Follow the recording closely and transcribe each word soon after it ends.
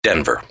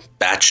Denver,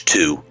 Batch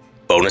 2,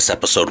 Bonus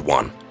Episode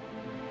 1,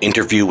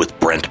 Interview with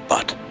Brent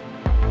Butt.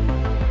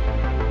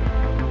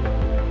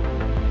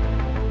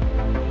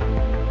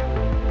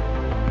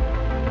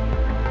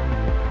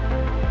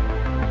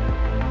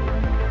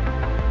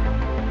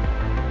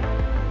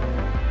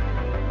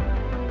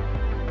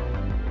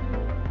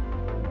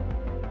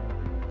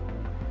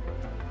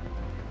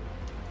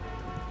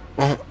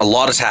 Well, a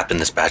lot has happened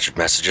this batch of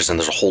messages, and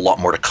there's a whole lot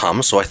more to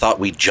come, so I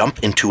thought we'd jump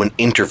into an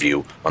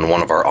interview on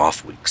one of our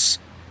off weeks.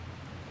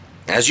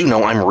 As you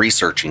know, I'm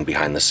researching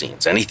behind the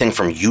scenes, anything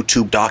from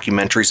YouTube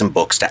documentaries and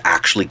books to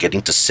actually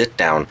getting to sit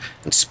down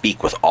and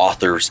speak with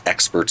authors,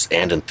 experts,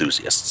 and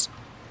enthusiasts.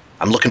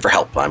 I'm looking for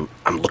help, I'm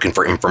looking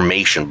for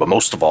information, but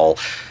most of all,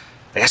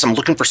 I guess I'm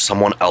looking for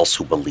someone else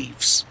who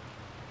believes.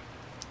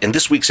 In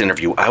this week's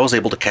interview, I was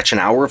able to catch an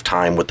hour of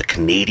time with the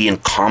Canadian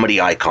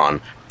comedy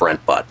icon,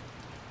 Brent Butt.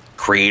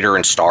 Creator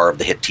and star of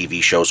the hit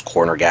TV shows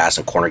Corner Gas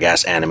and Corner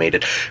Gas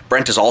Animated,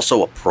 Brent is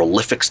also a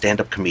prolific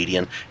stand-up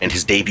comedian, and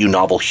his debut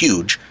novel,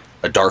 Huge,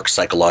 a dark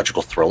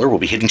psychological thriller, will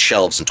be hitting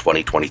shelves in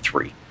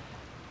 2023.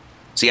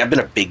 See, I've been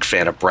a big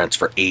fan of Brent's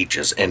for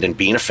ages, and in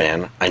being a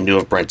fan, I knew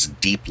of Brent's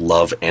deep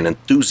love and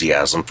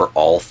enthusiasm for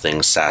all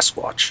things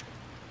Sasquatch.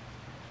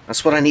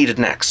 That's what I needed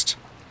next.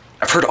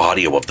 I've heard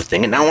audio of the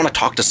thing, and now I want to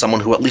talk to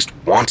someone who at least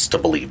wants to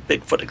believe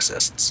Bigfoot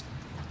exists.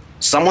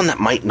 Someone that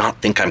might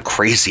not think I'm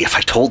crazy if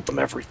I told them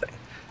everything.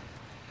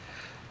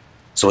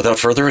 So without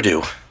further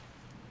ado,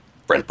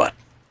 Brent Butt.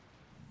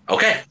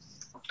 Okay,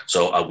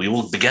 so we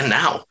will begin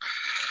now.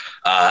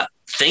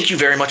 Thank you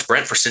very much,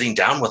 Brent, for sitting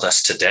down with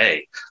us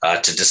today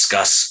to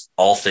discuss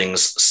all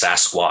things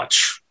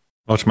Sasquatch.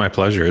 Oh, it's my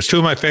pleasure. It's two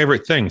of my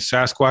favorite things,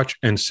 Sasquatch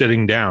and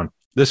sitting down.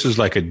 This is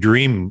like a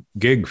dream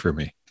gig for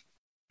me.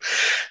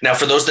 Now,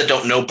 for those that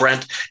don't know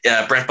Brent,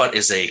 Brent Butt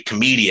is a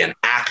comedian,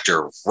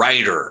 actor,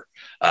 writer,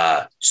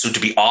 soon to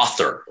be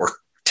author, or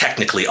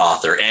technically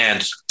author,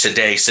 and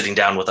today sitting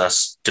down with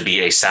us to be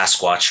a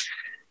Sasquatch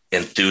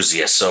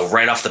enthusiast. So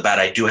right off the bat,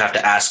 I do have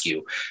to ask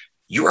you,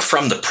 you are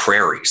from the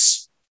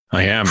prairies.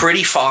 I am.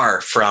 Pretty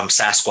far from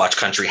Sasquatch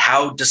country.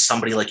 How does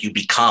somebody like you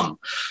become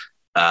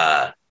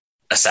a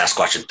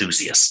Sasquatch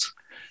enthusiast?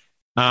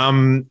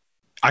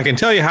 I can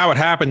tell you how it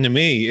happened to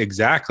me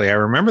exactly. I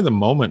remember the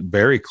moment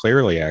very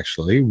clearly,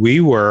 actually.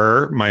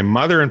 My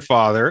mother and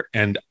father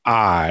and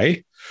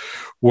I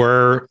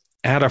were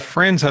at a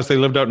friend's house. They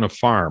lived out in a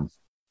farm,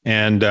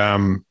 and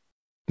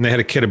they had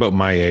a kid about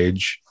my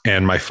age,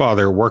 and my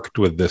father worked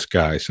with this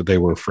guy, so they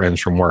were friends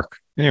from work.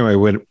 Anyway,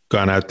 we'd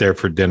gone out there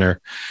for dinner.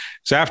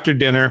 So after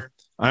dinner,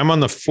 I'm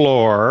on the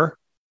floor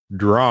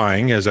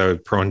drawing, as I was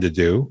prone to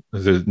do.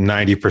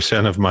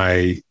 90% of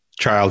my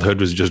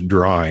childhood was just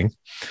drawing.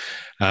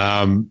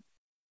 And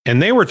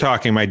they were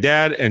talking, my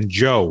dad and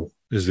Joe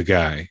is the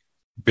guy,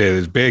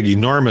 this big,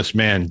 enormous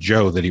man,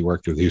 Joe, that he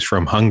worked with. He was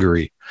from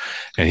Hungary,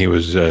 and he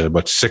was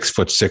about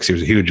 6'6". He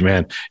was a huge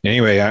man.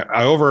 Anyway,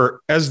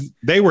 as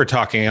they were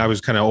talking, I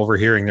was kind of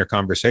overhearing their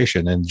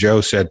conversation, and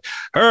Joe said,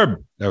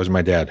 "Herb," that was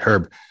my dad,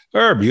 Herb,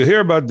 you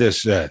hear about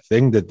this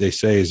thing that they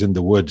say is in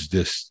the woods,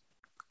 this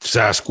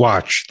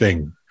Sasquatch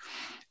thing?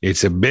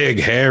 It's a big,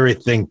 hairy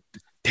thing,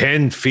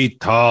 10 feet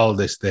tall,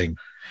 this thing.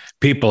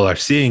 People are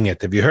seeing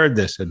it. Have you heard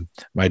this? And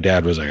my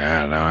dad was like,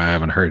 I don't know. I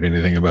haven't heard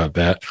anything about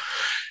that.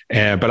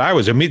 But I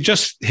was,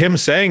 just him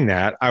saying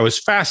that, I was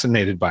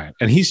fascinated by it.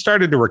 And he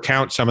started to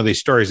recount some of these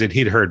stories that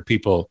he'd heard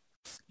people,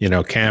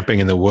 camping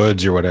in the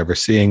woods or whatever,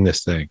 seeing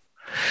this thing.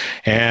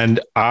 And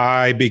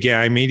I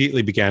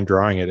immediately began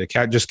drawing it. It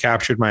just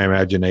captured my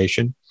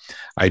imagination.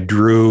 I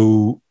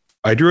drew,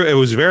 it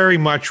was very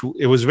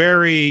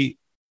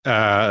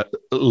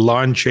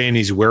Lon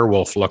Chaney's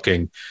werewolf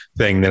looking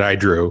thing that I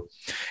drew.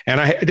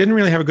 And I didn't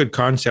really have a good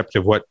concept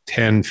of what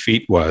 10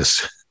 feet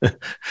was.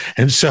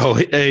 And so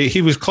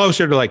he was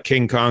closer to like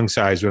King Kong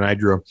size when I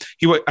drew him.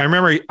 I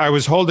remember I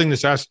was holding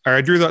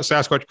I drew that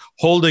Sasquatch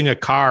holding a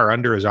car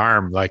under his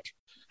arm, like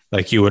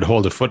you would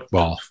hold a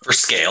football. For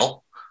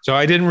scale. So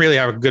I didn't really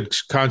have a good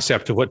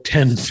concept of what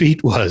 10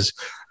 feet was,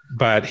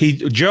 but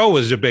Joe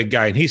was a big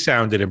guy, and he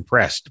sounded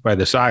impressed by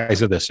the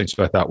size of this thing.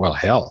 So I thought, well,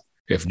 hell,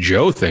 if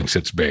Joe thinks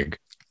it's big,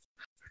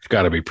 it's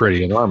got to be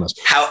pretty enormous.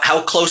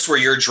 How close were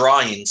your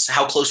drawings?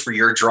 How close were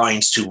your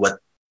drawings to what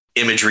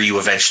imagery you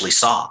eventually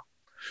saw?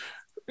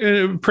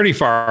 Pretty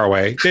far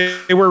away.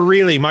 They were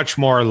really much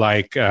more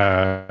like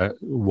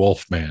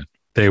Wolfman.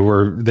 They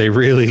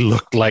really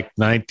looked like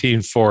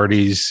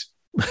 1940s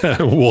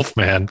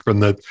Wolfman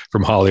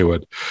from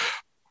Hollywood.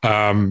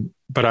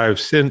 But I've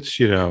since,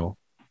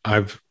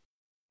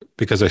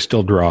 because I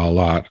still draw a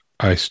lot,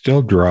 I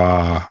still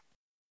draw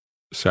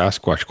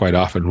Sasquatch quite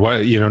often.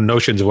 What,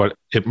 notions of what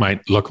it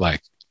might look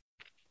like.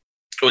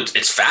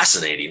 It's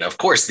fascinating. Of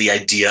course, the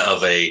idea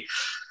of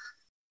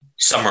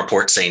some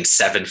reports saying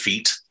 7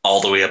 feet all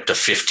the way up to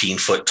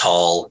 15-foot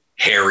tall,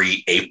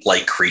 hairy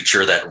ape-like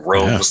creature that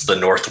roams the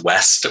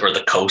Northwest or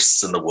the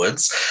coasts and the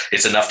woods.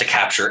 It's enough to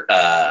capture,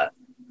 I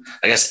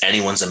guess,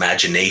 anyone's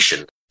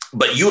imagination.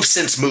 But you have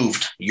since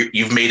moved.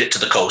 You've made it to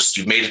the coast.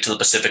 You've made it to the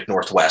Pacific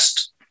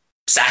Northwest,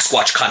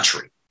 Sasquatch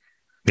country,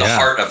 the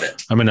heart of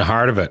it. I'm in the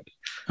heart of it.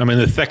 I'm in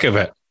the thick of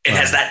it. And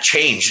has that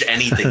changed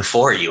anything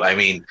for you? I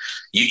mean,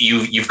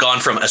 you've gone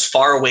from as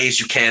far away as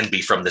you can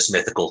be from this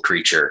mythical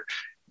creature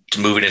to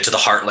moving into the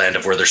heartland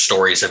of where their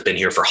stories have been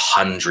here for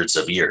hundreds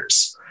of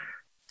years.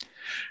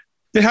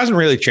 It hasn't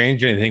really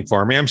changed anything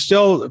for me. I'm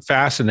still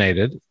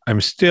fascinated. I'm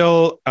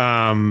still,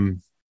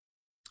 I'm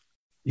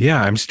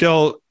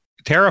still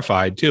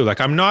terrified too.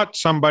 Like, I'm not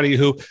somebody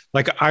who,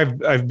 like,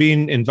 I've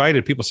been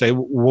invited. People say,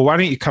 well, why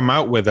don't you come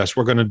out with us?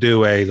 We're going to do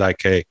we're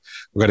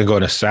going to go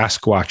on a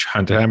Sasquatch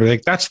hunt. And I'm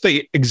like, that's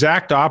the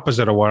exact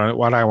opposite of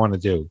what I want to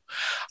do.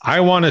 I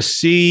want to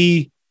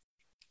see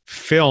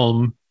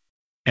film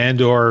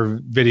and or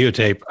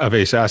videotape of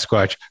a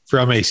Sasquatch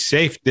from a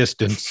safe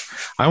distance.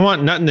 I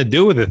want nothing to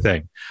do with the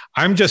thing.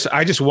 I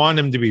just want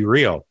him to be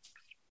real.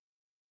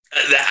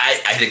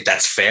 I think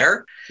that's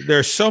fair.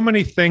 There's so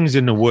many things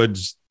in the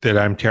woods that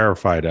I'm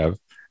terrified of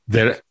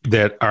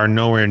that are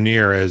nowhere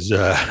near as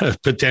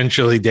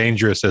potentially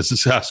dangerous as a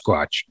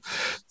Sasquatch.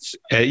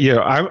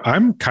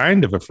 I'm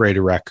kind of afraid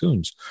of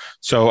raccoons.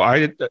 So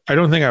I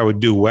don't think I would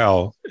do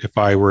well if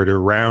I were to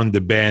round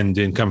the bend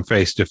and come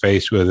face to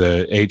face with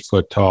a 8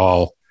 foot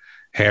tall,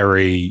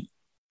 hairy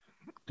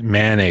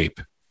man ape.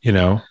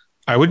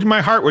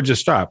 My heart would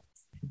just stop.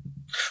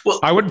 Well,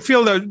 I would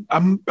feel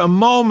a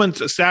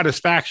moment's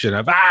satisfaction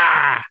of,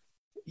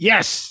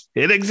 yes,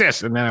 it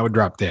exists. And then I would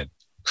drop dead.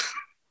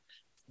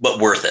 But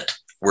worth it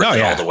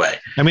all the way.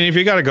 I mean, if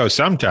you got to go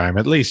sometime,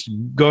 at least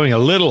going a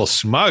little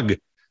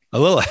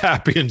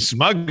happy and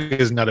smug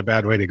is not a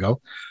bad way to go.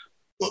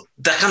 Well,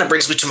 that kind of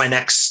brings me to my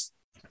next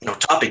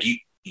topic.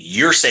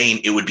 You're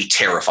saying it would be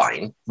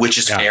terrifying, which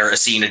is fair.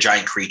 Seeing a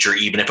giant creature,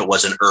 even if it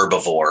was an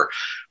herbivore,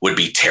 would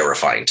be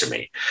terrifying to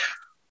me.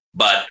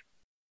 But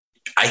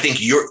I think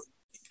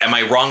am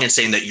I wrong in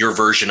saying that your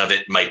version of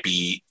it might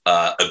be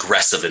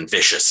aggressive and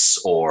vicious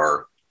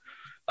or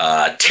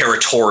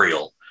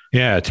territorial?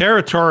 Yeah,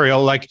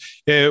 territorial. Like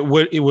it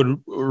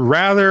would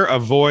rather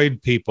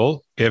avoid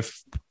people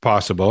if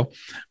possible,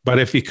 but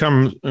if you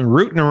come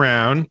rooting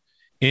around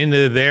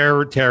into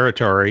their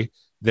territory,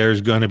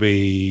 there's going to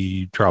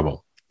be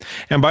trouble.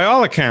 And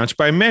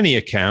by many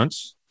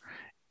accounts,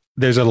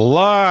 there's a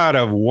lot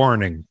of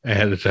warning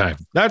ahead of time.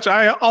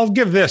 I'll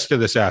give this to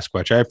the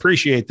Sasquatch. I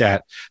appreciate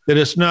that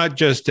it's not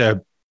just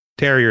a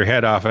tear your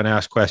head off and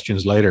ask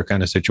questions later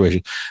kind of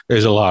situation.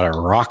 There's a lot of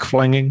rock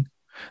flinging.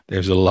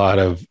 There's a lot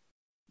of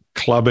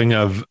clubbing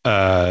of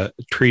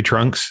tree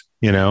trunks,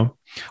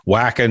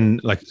 whacking,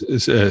 like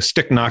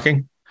stick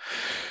knocking,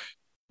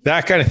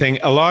 that kind of thing.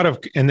 A lot of,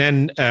 and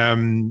then,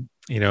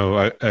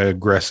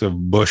 aggressive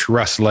bush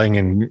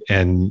rustling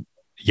and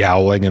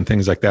yowling and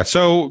things like that.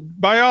 So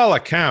by all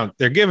account,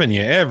 they're giving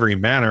you every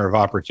manner of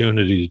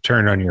opportunity to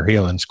turn on your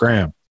heel and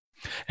scram.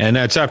 And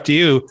that's up to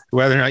you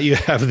whether or not you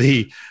have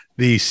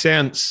the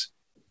sense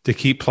to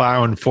keep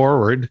plowing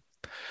forward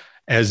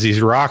as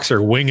these rocks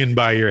are winging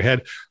by your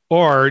head.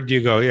 Or do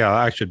you go,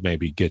 I should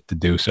maybe get the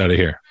deuce out of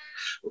here?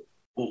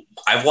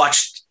 I've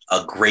watched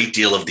a great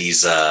deal of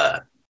these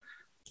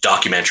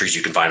documentaries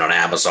you can find on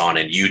Amazon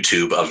and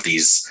YouTube of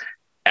these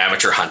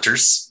amateur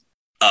hunters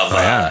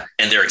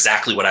and they're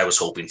exactly what I was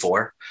hoping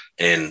for.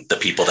 And the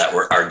people that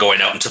are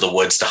going out into the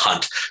woods to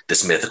hunt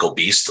this mythical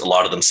beast, a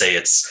lot of them say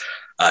it's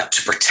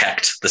to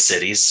protect the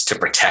cities, to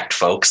protect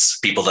folks,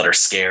 people that are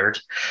scared.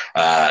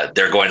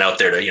 They're going out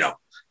there to,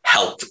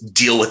 help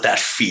deal with that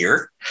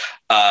fear.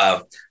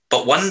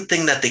 But one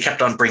thing that they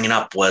kept on bringing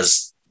up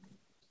was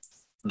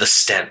the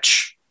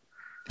stench.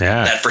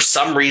 Yeah. That for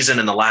some reason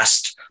in the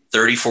last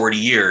 30, 40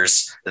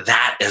 years,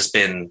 that has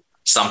been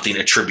something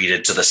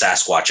attributed to the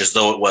Sasquatch, as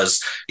though it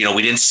was,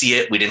 we didn't see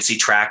it, we didn't see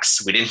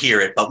tracks, we didn't hear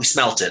it, but we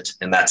smelt it,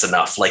 and that's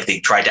enough. Like they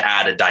tried to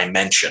add a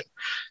dimension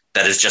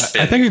that has just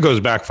been... I think it goes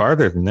back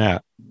farther than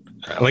that.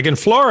 Like in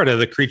Florida,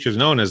 the creature's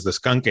known as the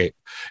skunk ape.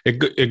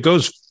 It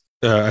goes,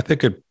 I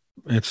think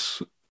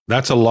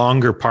that's a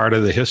longer part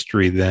of the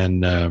history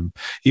than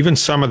even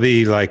some of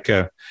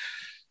the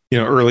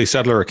early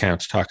settler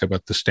accounts talk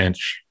about the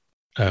stench,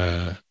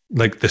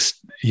 like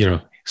this,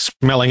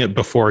 smelling it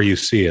before you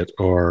see it,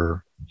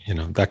 or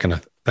that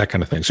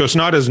kind of thing. So it's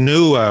not as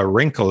new a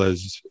wrinkle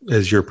as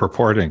you're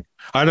purporting.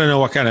 I don't know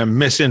what kind of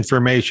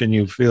misinformation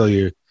you feel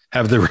you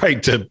have the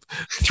right to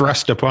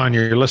thrust upon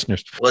your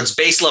listeners. Well, it's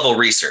base level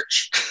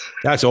research.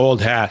 That's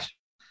old hat.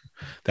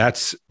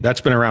 That's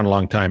been around a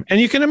long time. And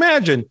you can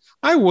imagine,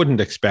 I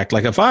wouldn't expect,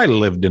 like if I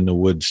lived in the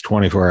woods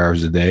 24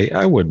 hours a day,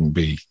 I wouldn't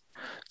be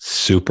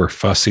super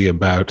fussy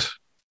about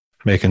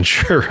making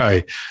sure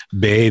I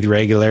bathe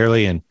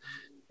regularly. And,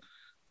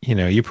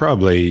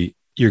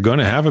 you're going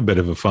to have a bit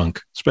of a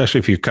funk, especially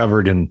if you're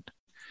covered in,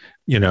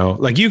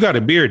 like you got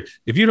a beard.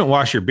 If you don't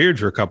wash your beard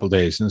for a couple of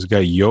days and it's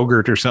got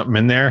yogurt or something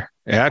in there,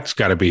 that's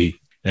got to be.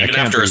 Even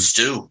after a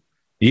stew.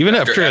 Even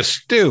after a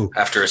stew.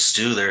 After a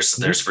stew,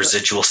 there's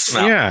residual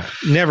smell. Yeah.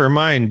 Never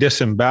mind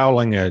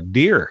disemboweling a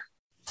deer.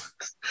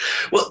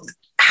 Well,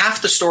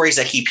 half the stories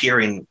I keep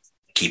hearing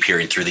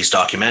through these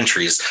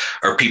documentaries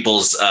are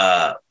people's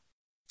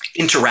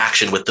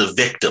interaction with the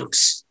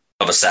victims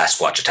of a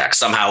Sasquatch attack.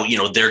 Somehow,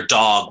 their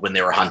dog, when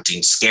they were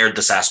hunting, scared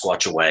the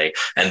Sasquatch away,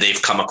 and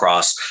they've come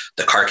across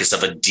the carcass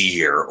of a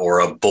deer or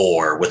a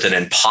boar with an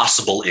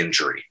impossible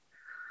injury.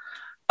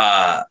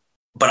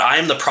 But I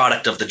am the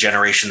product of the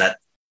generation that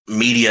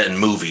media and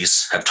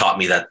movies have taught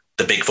me that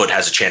the Bigfoot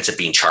has a chance at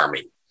being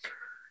charming.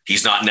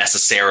 He's not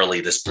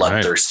necessarily this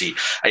bloodthirsty.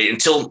 Right.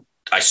 Until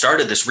I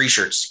started this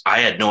research,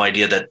 I had no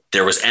idea that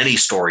there was any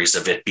stories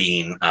of it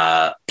being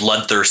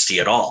bloodthirsty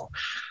at all.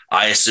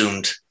 I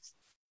assumed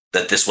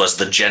that this was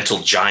the gentle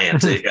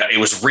giant. It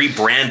was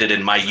rebranded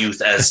in my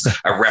youth as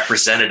a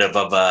representative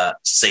of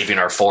saving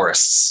our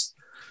forests.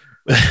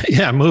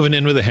 Yeah, moving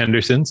in with the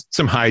Hendersons,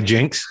 some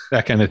hijinks,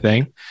 that kind of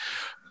thing.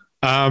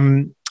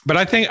 But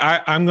I think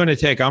I'm going to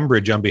take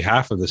umbrage on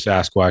behalf of the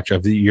Sasquatch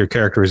of your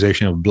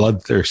characterization of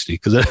bloodthirsty,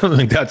 because I don't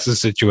think that's the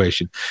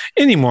situation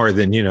any more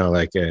than,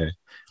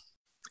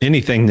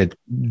 anything that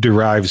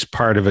derives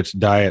part of its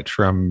diet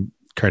from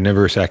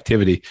carnivorous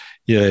activity.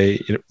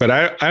 But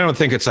I don't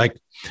think it's like,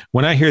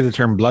 when I hear the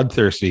term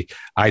bloodthirsty,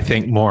 I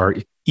think more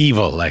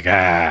evil, like,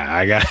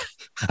 I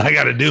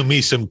got to do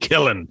me some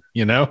killing,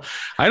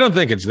 I don't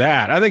think it's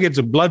that. I think it's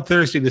a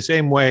bloodthirsty the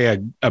same way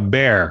a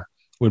bear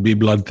would be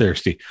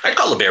bloodthirsty. I'd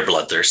call a bear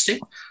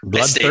bloodthirsty.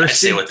 Bloodthirsty? I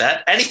stay with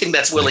that. Anything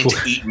that's willing to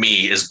eat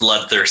me is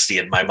bloodthirsty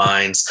in my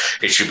mind.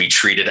 It should be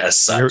treated as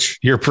such.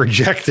 You're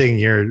projecting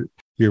your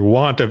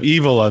want of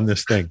evil on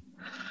this thing.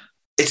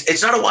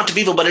 It's not a want of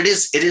evil, but it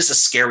is a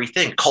scary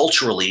thing.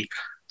 Culturally,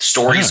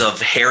 stories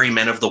of hairy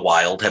men of the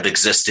wild have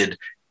existed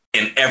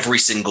in every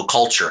single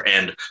culture.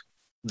 And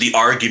the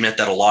argument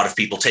that a lot of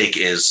people take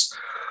is,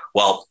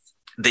 well,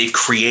 they've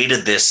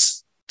created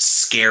this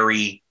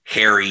scary,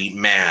 hairy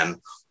man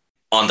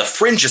on the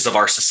fringes of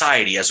our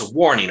society as a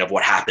warning of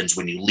what happens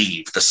when you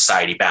leave the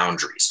society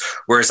boundaries.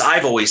 Whereas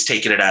I've always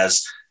taken it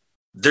as,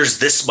 there's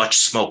this much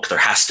smoke, there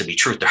has to be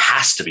truth, there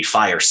has to be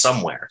fire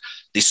somewhere.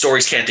 These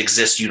stories can't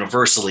exist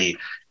universally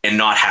and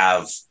not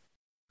have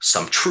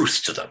some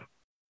truth to them.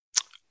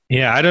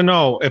 Yeah, I don't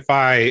know if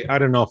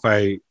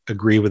I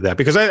agree with that,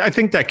 because I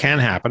think that can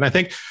happen. I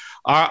think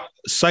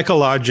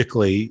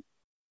psychologically,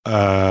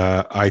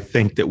 I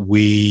think that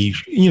we,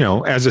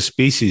 as a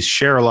species,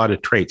 share a lot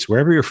of traits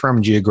wherever you're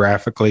from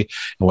geographically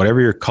and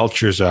whatever your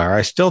cultures are.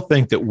 I still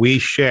think that we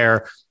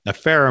share a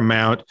fair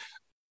amount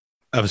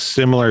of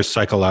similar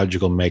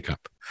psychological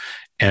makeup.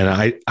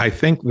 And I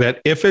think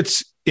that if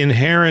it's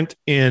inherent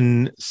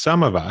in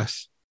some of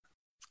us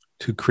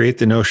to create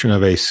the notion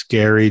of a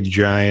scary,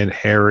 giant,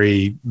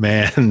 hairy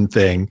man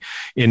thing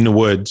in the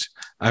woods,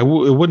 it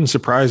wouldn't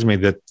surprise me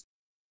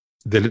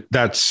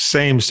that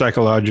same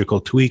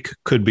psychological tweak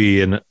could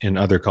be in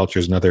other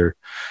cultures and other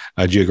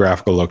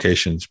geographical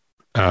locations.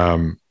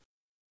 So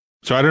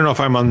I don't know if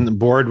I'm on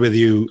board with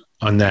you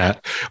on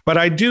that, but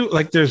I do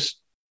like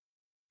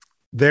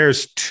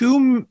there's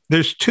too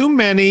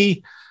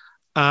many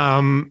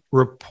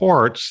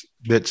reports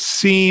that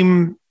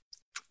seem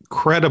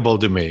credible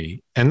to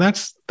me, and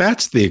that's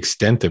the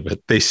extent of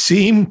it. They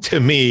seem to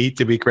me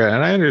to be credible,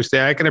 and I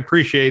understand, I can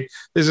appreciate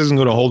this isn't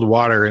going to hold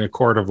water in a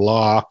court of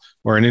law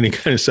or in any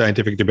kind of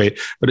scientific debate,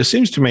 but it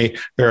seems to me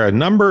there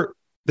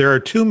are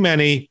too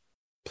many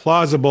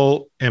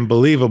plausible and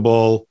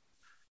believable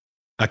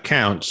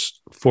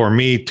accounts for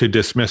me to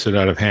dismiss it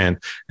out of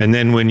hand. And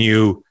then when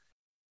you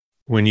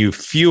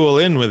fuel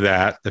in with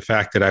that the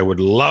fact that I would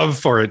love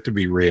for it to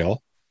be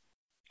real,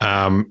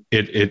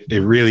 it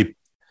really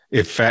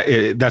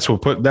that's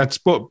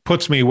what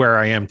puts me where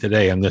I am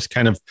today, on this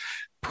kind of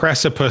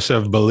precipice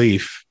of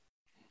belief,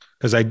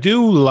 because I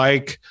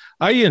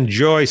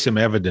enjoy some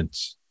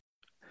evidence,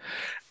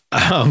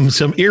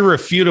 some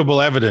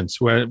irrefutable evidence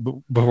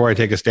before I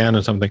take a stand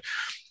on something.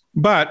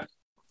 But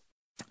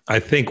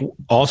I think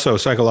also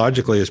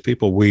psychologically, as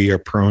people, we are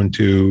prone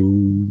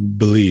to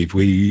believe.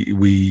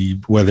 We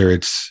whether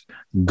it's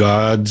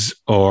gods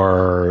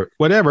or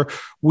whatever,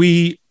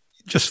 we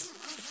just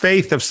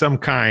faith of some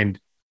kind.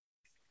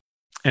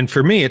 And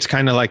for me, it's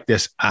kind of like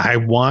this, I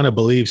want to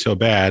believe so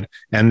bad.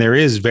 And there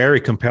is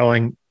very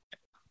compelling,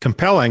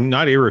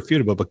 not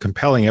irrefutable, but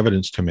compelling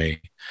evidence to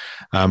me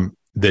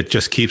that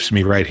just keeps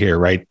me right here,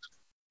 right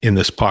in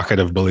this pocket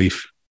of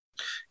belief.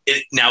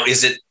 Now,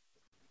 is it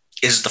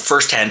the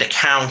firsthand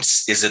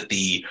accounts? Is it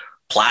the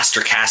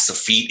plaster casts of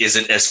feet? Is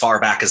it as far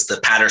back as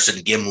the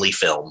Patterson-Gimlin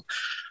film?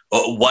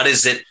 What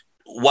is it?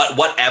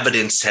 What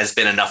evidence has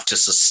been enough to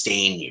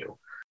sustain you?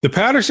 The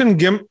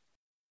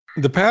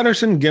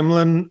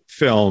Patterson-Gimlin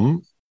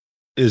film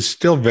is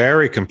still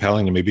very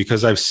compelling to me,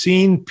 because I've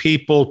seen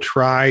people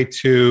try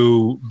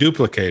to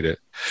duplicate it.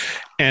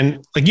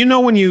 And like,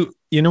 when you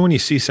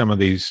see some of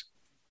these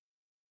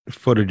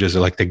footages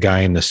of like the guy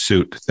in the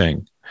suit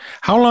thing,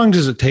 how long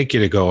does it take you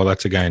to go, oh,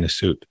 that's a guy in a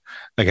suit?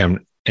 Like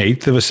an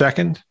eighth of a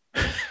second,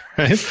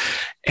 right?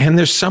 And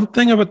there's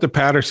something about the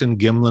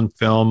Patterson-Gimlin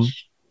film,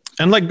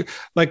 and like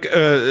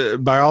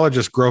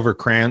biologist Grover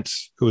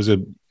Krantz, he was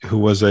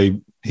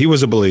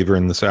a believer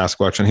in the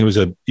Sasquatch, and he was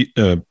a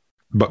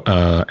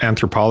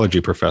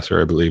anthropology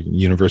professor, I believe,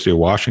 University of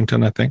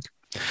Washington, I think.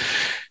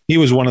 he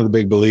was one of the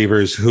big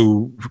believers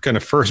who kind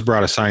of first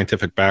brought a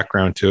scientific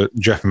background to it.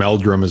 Jeff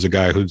Meldrum is a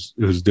guy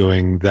who's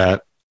doing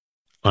that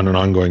on an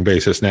ongoing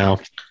basis now.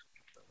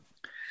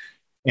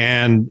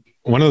 And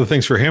one of the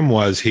things for him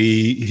was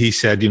he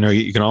said,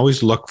 you can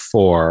always look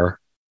for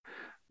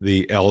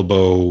the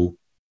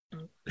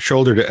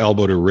shoulder to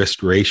elbow to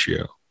wrist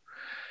ratio.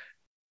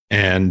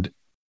 And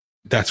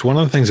that's one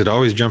of the things that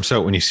always jumps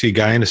out when you see a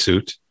guy in a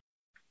suit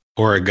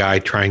or a guy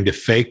trying to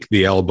fake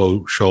the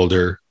elbow,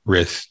 shoulder,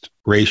 wrist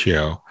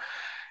ratio.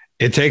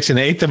 It takes an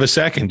eighth of a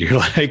second. You're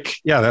like,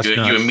 yeah, that's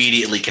you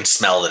immediately can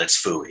smell that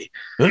it's phooey.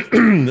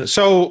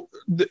 So,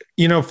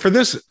 for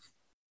this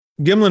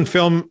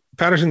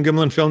Patterson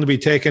Gimlin film to be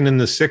taken in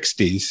the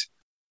 60s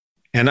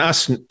and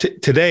us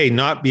today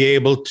not be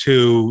able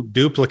to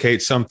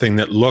duplicate something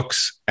that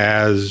looks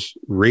as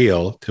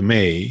real to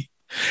me.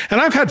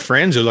 And I've had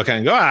friends who look at it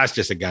and go, it's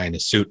just a guy in a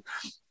suit.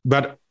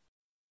 But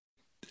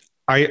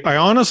I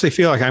honestly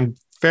feel like I'm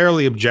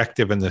fairly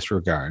objective in this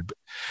regard.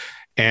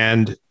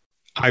 And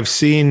I've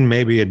seen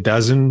maybe a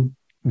dozen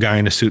guy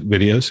in a suit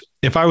videos.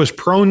 If I was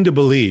prone to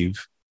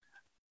believe,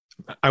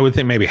 I would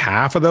think maybe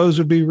half of those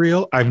would be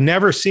real. I've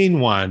never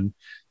seen one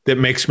that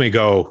makes me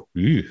go,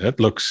 that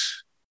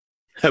looks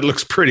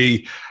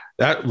pretty,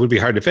 that would be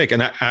hard to fake.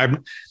 And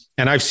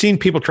I've seen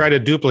people try to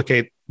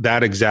duplicate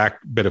that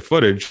exact bit of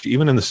footage,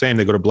 even in the same,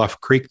 they go to Bluff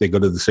Creek, they go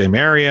to the same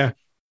area.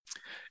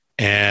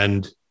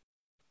 And,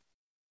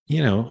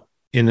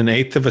 in an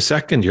eighth of a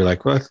second, you're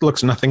like, well, it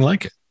looks nothing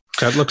like it.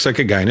 That looks like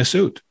a guy in a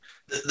suit.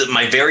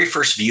 My very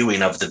first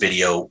viewing of the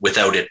video,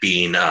 without it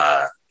being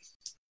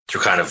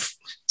through kind of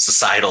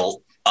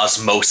societal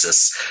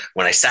osmosis,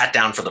 when I sat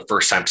down for the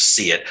first time to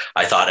see it,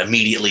 I thought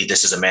immediately,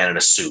 this is a man in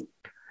a suit,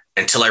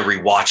 until I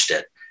rewatched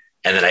it.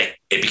 And then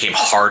it became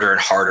harder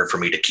and harder for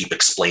me to keep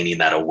explaining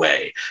that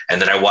away.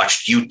 And then I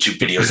watched YouTube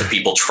videos of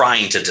people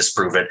trying to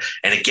disprove it.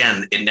 And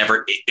again,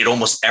 it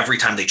almost every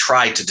time they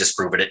tried to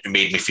disprove it, it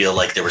made me feel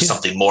like there was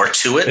something more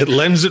to it. It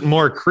lends it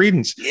more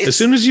credence. As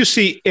soon as you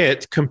see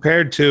it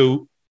compared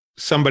to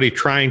somebody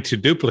trying to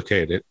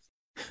duplicate it,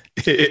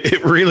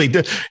 it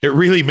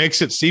really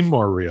makes it seem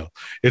more real.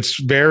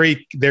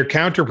 They're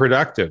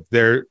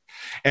counterproductive.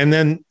 And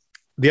then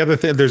the other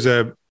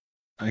thing,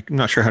 I'm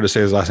not sure how to say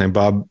his last name,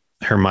 Bob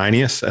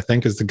Hermanius, I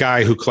think, is the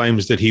guy who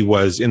claims that he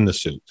was in the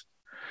suit.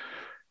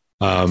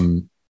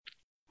 And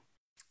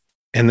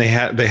they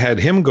had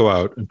him go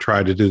out and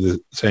try to do the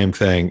same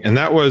thing. And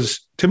that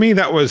was, to me,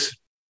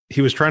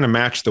 he was trying to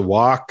match the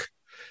walk,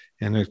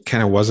 and it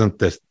kind of wasn't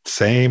the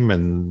same.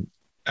 And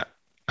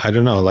I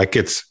don't know,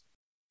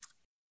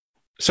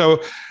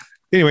 so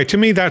anyway, to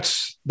me,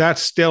 that's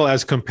still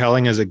as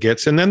compelling as it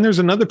gets. And then there's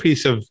another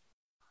piece of,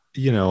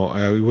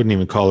 I wouldn't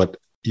even call it,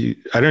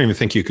 I don't even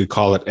think you could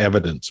call it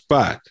evidence,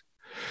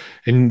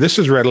 and this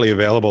is readily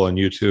available on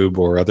YouTube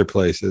or other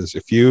places.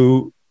 If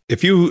you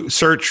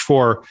search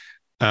for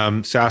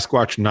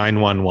Sasquatch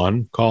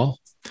 911 call,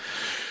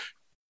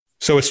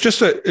 so it's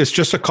just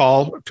a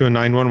call to a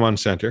 911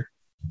 center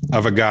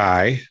of a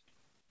guy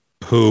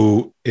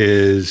who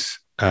is,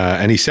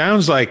 and he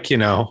sounds like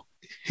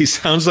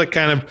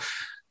kind of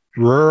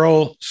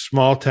rural,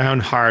 small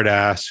town hard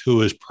ass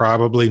who is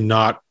probably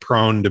not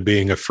prone to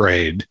being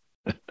afraid.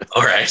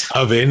 All right.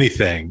 Of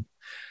anything.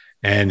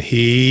 And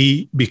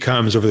he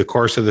becomes, over the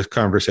course of this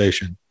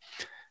conversation,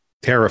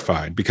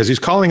 terrified because he's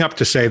calling up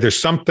to say,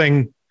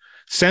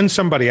 send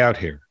somebody out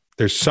here.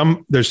 There's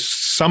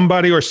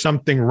somebody or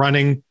something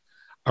running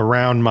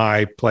around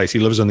my place. He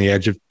lives on the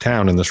edge of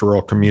town in this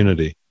rural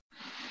community,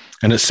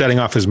 and it's setting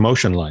off his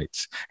motion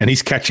lights, and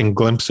he's catching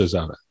glimpses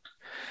of it.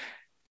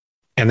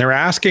 And they're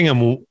asking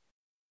him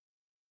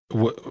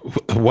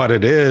what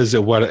it is,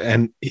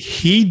 and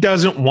he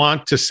doesn't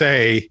want to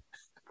say,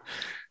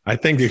 I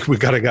think we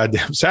got a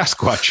goddamn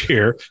Sasquatch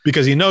here,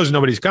 because he knows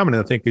nobody's coming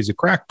and I think he's a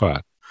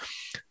crackpot.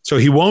 So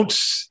he won't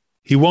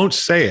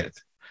say it.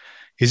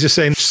 He's just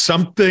saying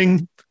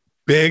something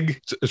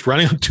big. It's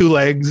running on two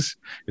legs.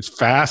 It's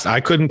fast.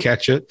 I couldn't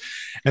catch it.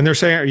 And they're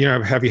saying,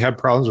 have you had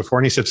problems before?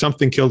 And he said,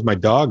 something killed my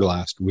dog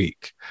last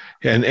week.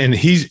 And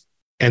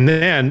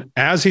then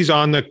as he's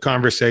on the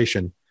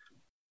conversation,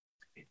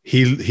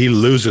 he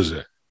loses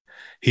it.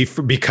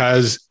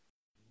 Because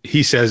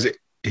he says,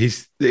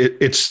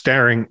 it's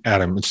staring at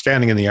him. It's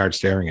standing in the yard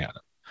staring at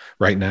him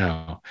right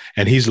now.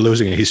 And he's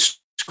losing it. He's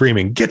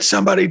screaming, get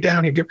somebody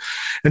down here.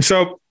 And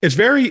so it's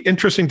very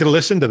interesting to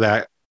listen to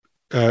that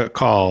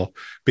call,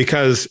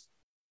 because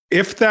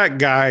if that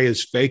guy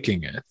is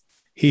faking it,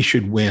 he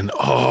should win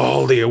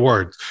all the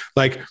awards.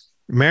 Like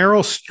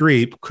Meryl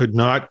Streep could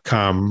not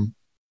come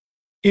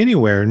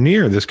anywhere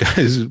near this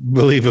guy's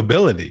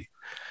believability.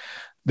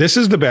 This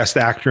is the best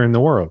actor in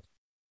the world.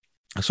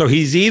 So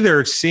he's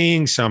either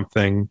seeing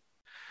something,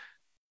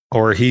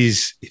 or he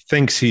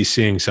thinks he's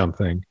seeing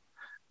something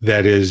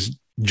that is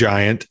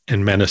giant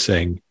and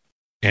menacing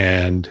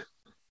and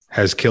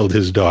has killed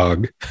his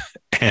dog.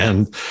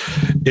 And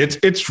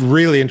it's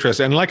really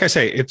interesting. And like I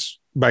say, it's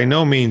by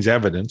no means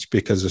evidence,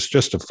 because it's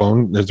just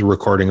there's a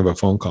recording of a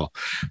phone call,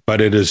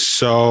 but it is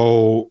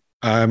so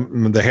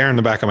the hair on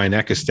the back of my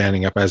neck is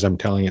standing up as I'm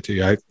telling it to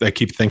you. I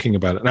keep thinking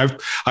about it. And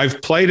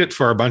I've played it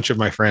for a bunch of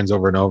my friends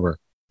over and over.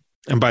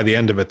 And by the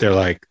end of it, they're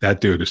like,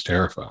 that dude is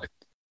terrified.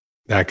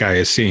 That guy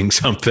is seeing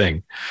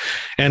something.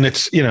 And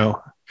it's,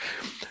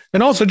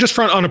 and also just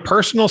on a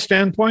personal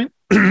standpoint,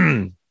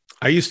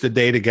 I used to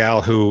date a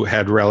gal who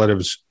had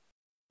relatives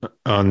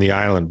on the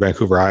island,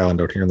 Vancouver Island,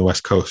 out here on the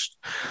West Coast.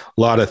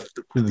 A lot of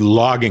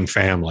logging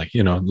family,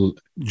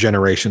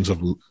 generations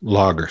of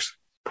loggers.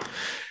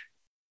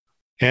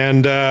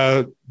 And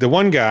the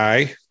one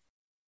guy,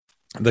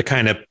 the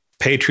kind of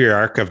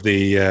patriarch of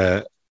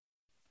the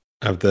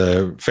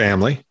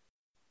family,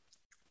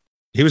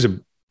 he was a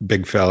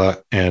big fella,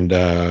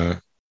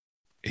 and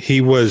he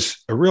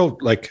was a real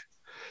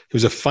he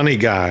was a funny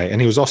guy,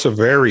 and he was also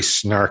very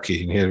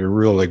snarky, and he had a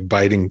real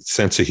biting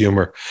sense of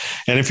humor.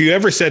 And if you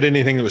ever said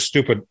anything that was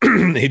stupid,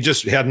 he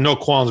just had no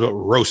qualms about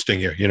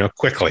roasting you,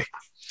 quickly.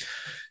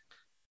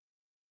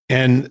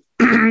 And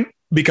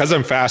because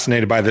I'm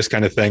fascinated by this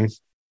kind of thing,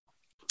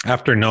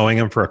 after knowing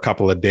him for a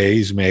couple of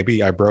days,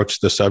 maybe I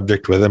broached the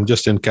subject with him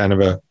just in kind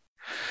of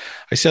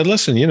I said,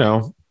 listen,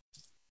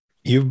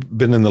 you've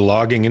been in the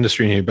logging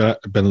industry and you've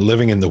been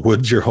living in the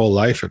woods your whole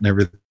life and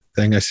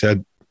everything. I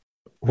said,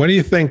 what do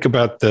you think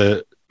about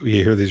you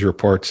hear these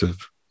reports of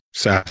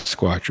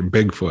Sasquatch and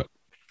Bigfoot?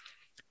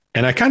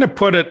 And I kind of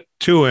put it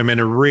to him in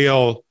a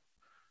real,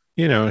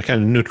 kind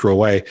of neutral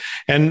way.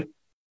 And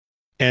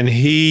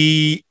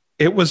it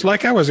was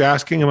like I was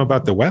asking him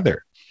about the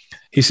weather.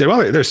 He said,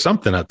 well, there's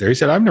something out there. He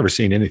said, I've never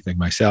seen anything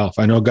myself.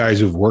 I know guys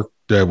who've worked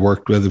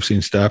with, have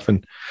seen stuff,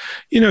 and,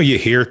 you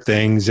hear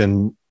things.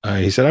 And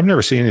he said, I've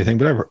never seen anything,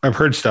 but I've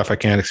heard stuff I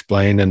can't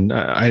explain. And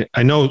I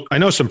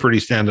know some pretty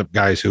stand-up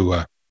guys who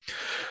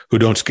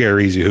don't scare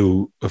easy,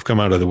 who have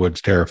come out of the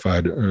woods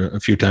terrified a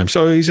few times.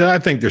 So he said, I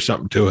think there's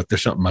something to it.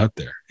 There's something out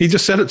there. He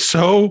just said it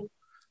so,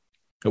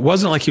 it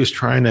wasn't like he was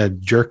trying to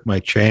jerk my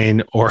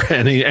chain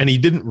and he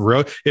didn't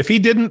if he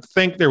didn't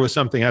think there was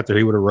something out there,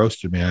 he would have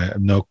roasted me. I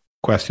have no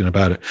question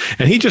about it.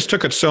 And he just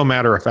took it so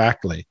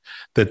matter-of-factly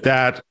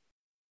that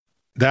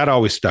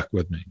always stuck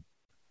with me.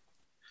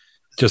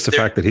 Just the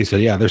fact that he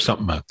said, yeah, there's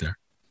something out there.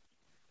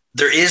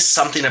 There is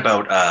something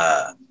about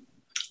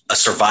a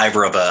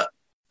survivor of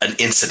an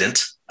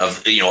incident,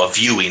 of a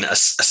viewing, a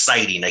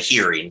sighting, a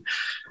hearing,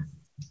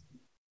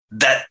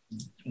 that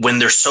when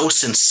they're so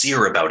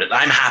sincere about it.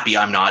 I'm happy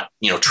I'm not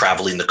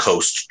traveling the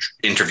coast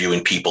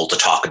interviewing people to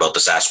talk about the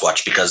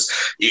Sasquatch, because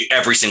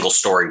every single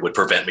story would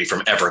prevent me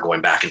from ever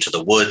going back into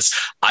the woods.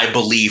 I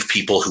believe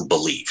people who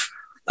believe.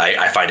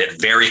 I find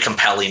it very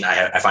compelling.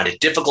 I find it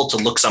difficult to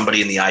look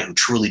somebody in the eye who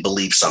truly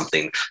believes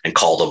something and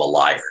call them a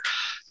liar.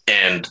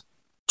 And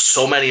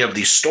so many of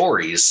these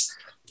stories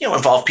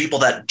involve people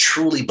that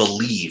truly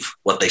believe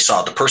what they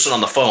saw. The person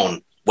on the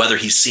phone, whether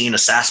he's seen a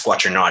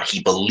Sasquatch or not,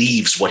 he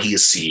believes what he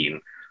is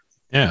seeing.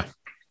 Yeah,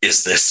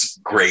 is this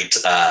great,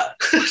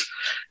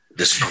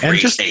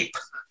 ape.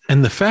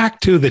 And the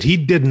fact too that he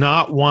did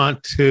not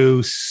want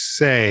to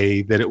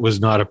say that it was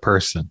not a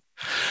person,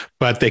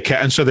 but they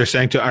can. And so they're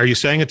saying are you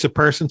saying it's a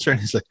person, sir? And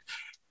he's like,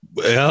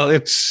 well,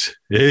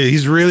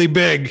 he's really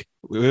big.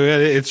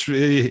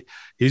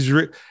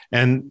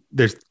 And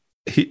they're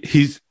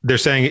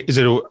saying, is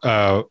it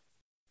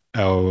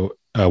a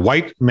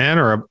white man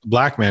or a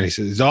black man? He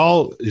says, he's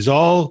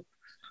all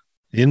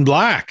in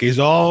black.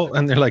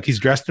 And they're like, he's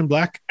dressed in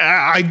black.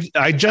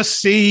 I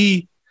just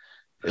see,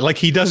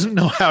 he doesn't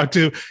know how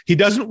to, he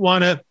doesn't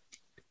want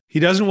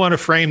to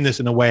frame this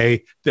in a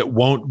way that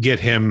won't get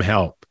him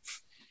help.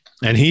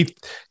 And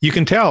you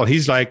can tell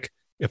he's like,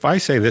 if I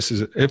say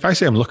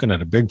I'm looking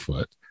at a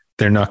Bigfoot,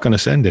 they're not going to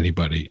send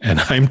anybody. And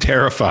I'm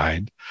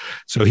terrified.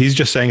 So he's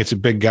just saying it's a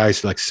big guy,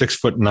 like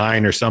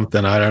 6'9" or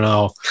something. I don't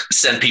know.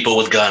 Send people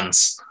with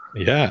guns.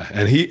 Yeah.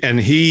 And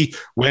he,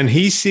 when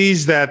he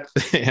sees that,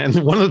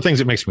 and one of the things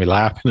that makes me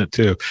laugh in it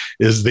too,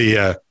 is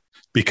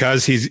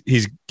because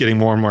he's getting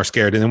more and more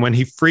scared. And then when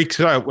he freaks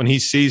out, when he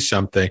sees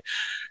something,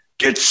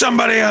 get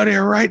somebody out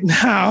here right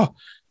now.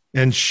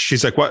 And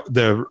she's like, what?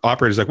 The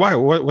operator's like, why?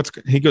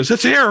 He goes,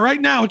 it's here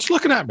right now. It's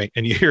looking at me.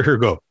 And you hear her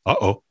go,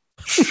 uh-oh.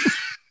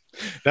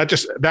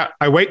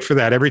 I wait for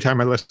that every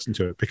time I listen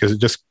to it, because it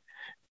just,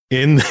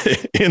 in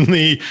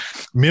the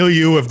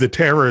milieu of the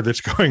terror that's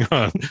going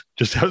on,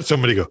 just have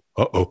somebody go,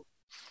 uh-oh,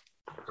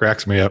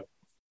 cracks me up.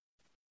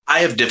 I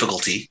have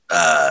difficulty,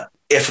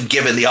 if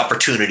given the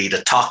opportunity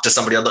to talk to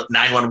somebody on the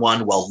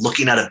 911 while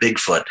looking at a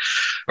Bigfoot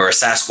or a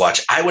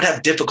Sasquatch, I would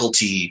have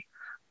difficulty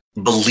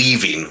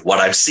believing what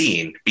I've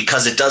seen,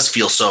 because it does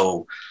feel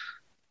so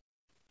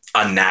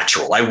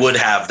unnatural. I would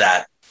have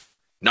that,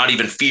 not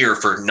even fear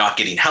for not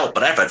getting help,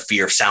 but I've had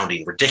fear of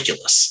sounding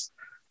ridiculous.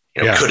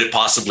 Could it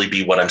possibly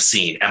be what I'm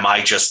seeing? Do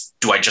I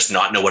just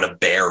not know what a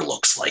bear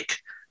looks like?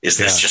 Is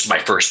this just my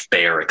first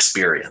bear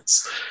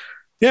experience?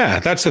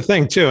 Yeah, that's the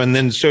thing too. And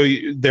then,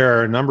 there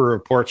are a number of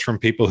reports from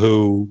people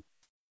who,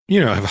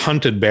 have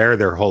hunted bear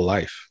their whole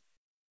life.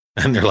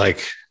 And they're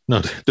like,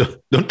 no,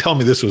 don't tell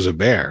me this was a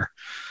bear.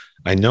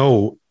 I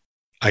know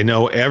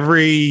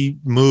every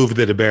move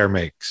that a bear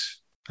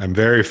makes. I'm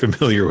very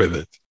familiar with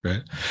it.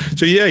 Right.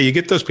 So yeah, you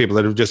get those people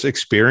that have just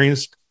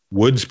experienced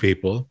woods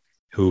people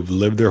who've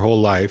lived their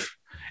whole life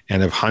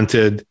and have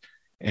hunted,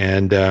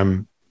 and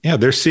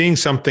they're seeing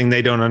something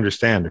they don't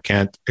understand or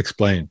can't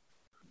explain.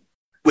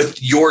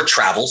 With your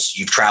travels,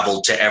 you've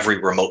traveled to every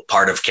remote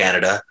part of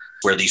Canada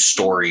where these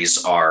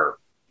stories are,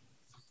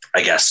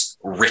 I guess,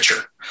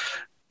 richer.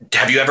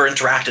 Have you ever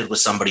interacted with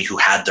somebody who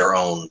had their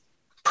own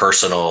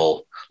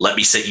personal, let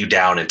me sit you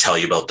down and tell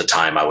you about the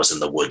time I was in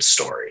the woods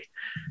story?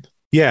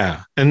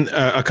 Yeah. And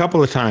a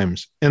couple of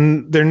times.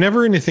 And they're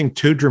never anything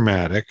too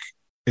dramatic.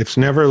 It's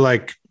never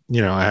like,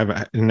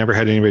 I never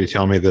had anybody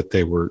tell me that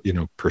they were,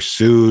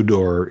 pursued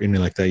or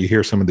anything like that. You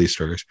hear some of these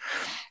stories.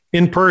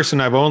 In person,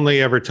 I've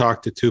only ever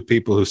talked to two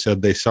people who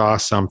said they saw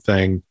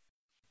something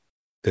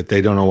that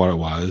they don't know what it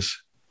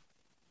was.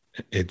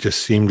 It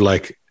just seemed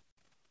like,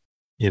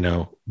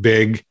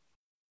 big,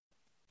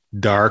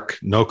 dark,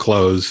 no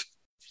clothes,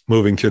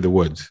 moving through the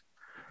woods.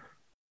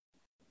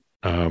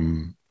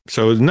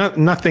 So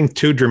nothing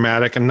too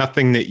dramatic and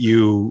nothing that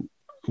you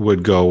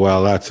would go,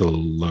 well, that's a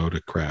load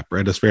of crap,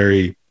 right? It's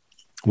very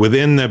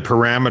within the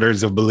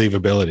parameters of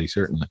believability,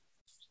 certainly.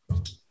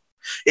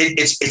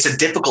 It's a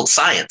difficult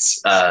science,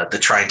 the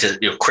trying to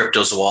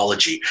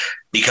cryptozoology,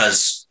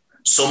 because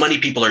so many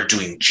people are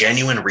doing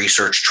genuine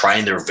research,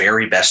 trying their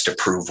very best to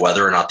prove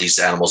whether or not these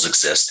animals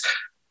exist,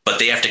 but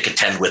they have to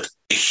contend with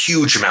a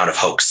huge amount of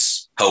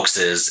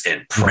hoaxes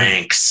and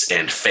pranks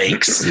and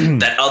fakes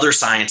that other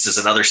sciences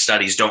and other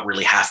studies don't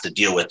really have to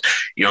deal with.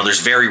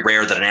 There's very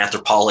rare that an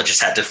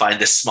anthropologist had to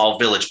find this small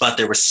village, but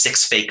there were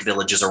 6 fake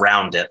villages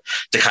around it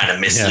to kind of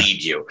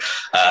mislead you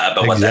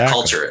about what that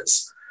culture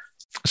is.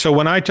 So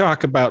when I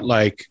talk about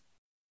like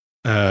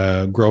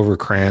Grover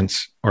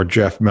Krantz or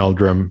Jeff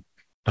Meldrum,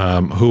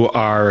 who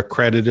are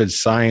accredited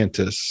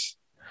scientists,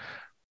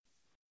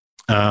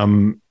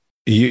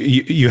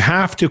 you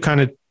have to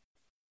kind of,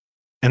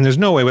 and there's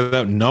no way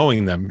without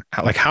knowing them,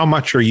 like how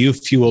much are you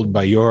fueled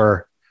by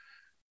your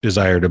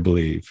desire to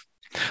believe?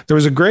 There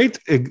was a great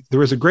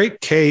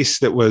case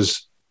that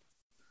was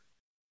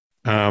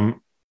kind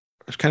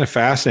of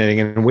fascinating.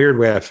 In a weird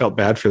way, I felt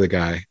bad for the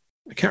guy.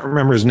 I can't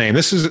remember his name.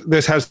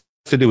 This has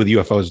to do with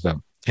UFOs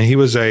though. And he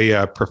was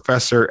a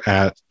professor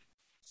at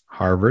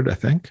Harvard, I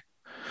think.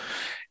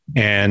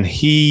 And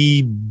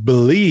he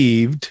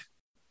believed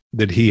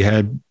that he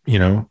had,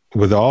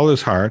 with all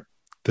his heart,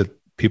 that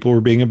people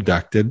were being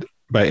abducted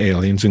by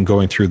aliens and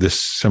going through this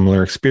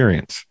similar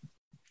experience.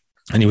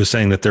 And he was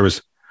saying that there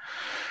was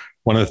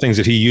one of the things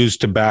that he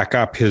used to back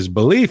up his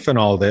belief in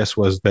all this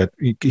was that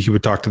he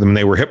would talk to them and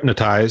they were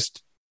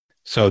hypnotized.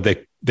 So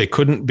they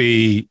couldn't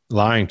be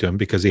lying to him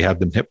because he had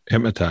them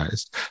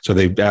hypnotized. So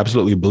they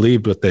absolutely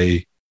believed what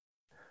they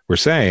were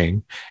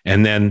saying.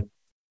 And then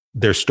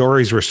their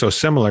stories were so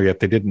similar,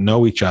 yet they didn't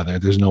know each other.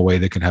 There's no way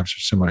they could have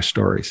similar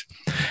stories.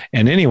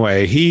 And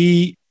anyway,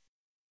 he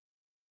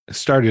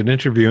started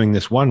interviewing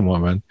this one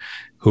woman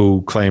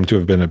who claimed to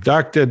have been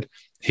abducted.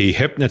 He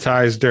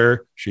hypnotized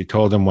her. She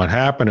told him what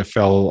happened. It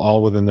fell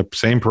all within the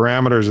same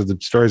parameters of the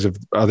stories of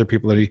other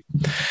people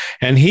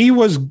and he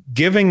was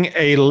giving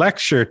a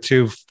lecture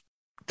to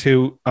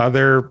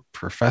other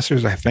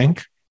professors, I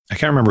think. I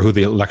can't remember who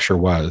the lecturer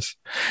was.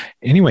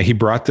 Anyway, he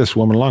brought this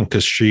woman along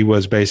because she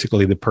was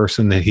basically the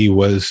person that he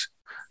was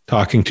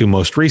talking to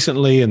most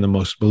recently and the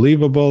most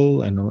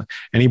believable. And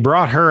he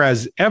brought her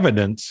as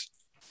evidence.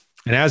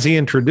 And as he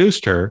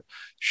introduced her,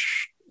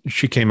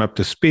 she came up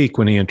to speak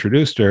when he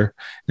introduced her.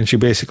 And she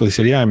basically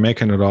said, yeah, I'm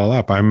making it all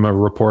up. I'm a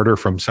reporter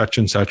from such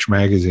and such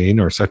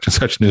magazine or such and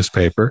such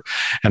newspaper.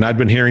 And I'd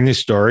been hearing these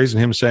stories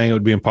and him saying it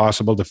would be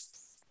impossible to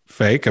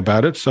fake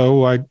about it.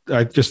 So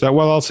I just thought,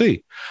 well, I'll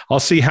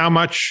see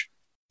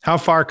how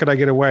far could I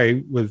get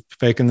away with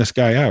faking this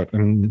guy out?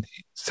 And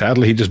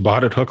sadly, he just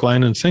bought it hook,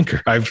 line, and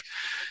sinker.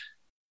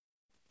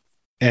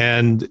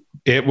 And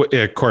it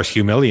of course,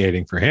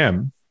 humiliating for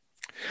him.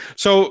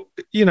 So,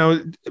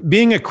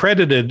 being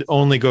accredited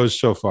only goes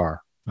so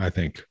far, I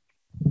think.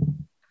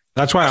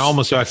 That's why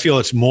I feel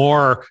it's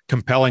more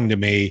compelling to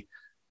me.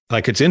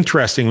 Like, it's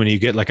interesting when you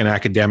get like an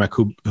academic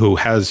who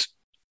has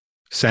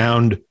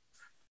sound,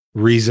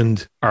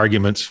 reasoned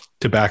arguments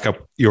to back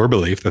up your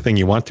belief, the thing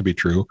you want to be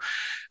true.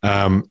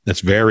 That's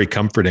very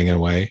comforting in a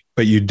way,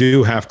 but you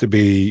do have to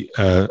be,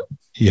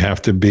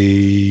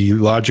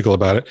 logical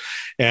about it.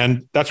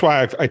 And that's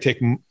why I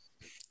take,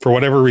 for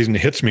whatever reason,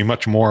 it hits me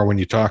much more when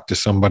you talk to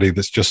somebody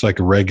that's just like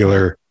a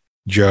regular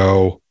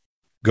Joe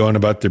going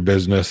about their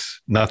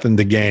business, nothing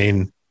to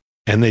gain.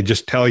 And they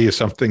just tell you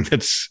something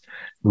that's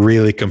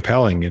really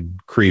compelling and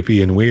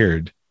creepy and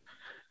weird.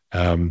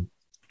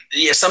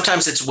 Yeah,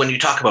 sometimes it's when you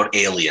talk about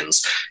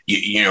aliens,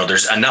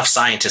 there's enough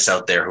scientists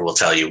out there who will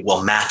tell you,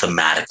 well,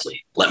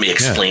 mathematically, let me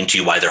explain to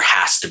you why there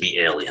has to be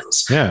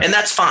aliens. Yeah. And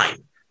that's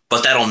fine.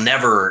 But that'll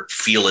never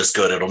feel as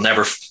good. It'll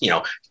never,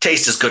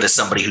 taste as good as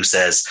somebody who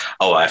says,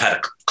 oh, I've had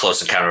a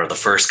close encounter of the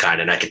first kind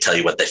and I can tell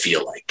you what they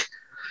feel like.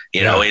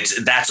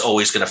 That's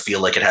always going to feel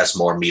like it has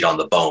more meat on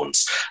the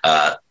bones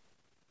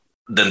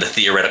than the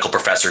theoretical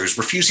professor who's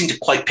refusing to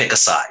quite pick a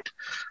side.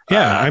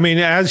 Yeah. I mean,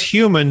 as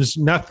humans,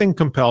 nothing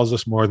compels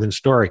us more than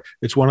story.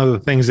 It's one of the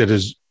things that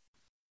has,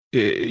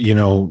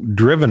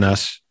 driven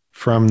us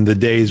from the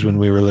days when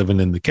we were living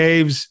in the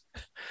caves,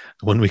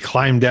 when we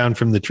climbed down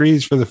from the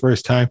trees for the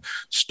first time.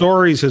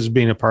 Stories has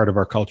been a part of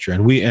our culture,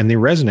 and they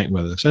resonate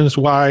with us. And it's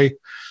why,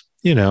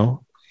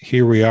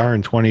 here we are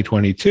in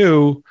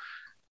 2022,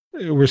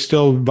 we're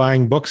still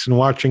buying books and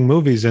watching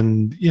movies,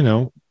 and,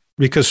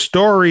 because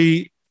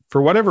story,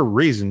 for whatever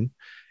reason,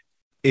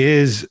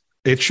 it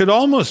should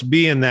almost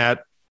be in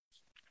that,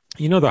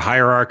 the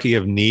hierarchy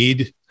of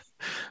need,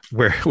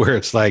 where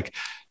it's like,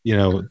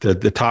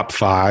 the top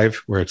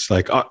five, where it's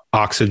like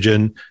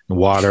oxygen,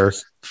 water,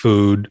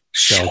 food,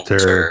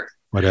 shelter,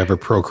 whatever,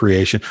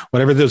 procreation,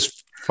 whatever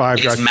those five.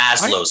 It's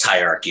Maslow's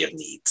hierarchy of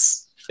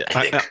needs.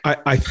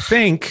 I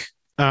think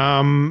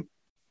the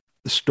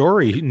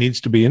story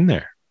needs to be in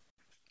there.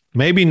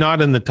 Maybe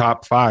not in the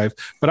top five,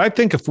 but I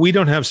think if we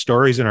don't have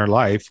stories in our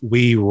life,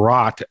 we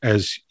rot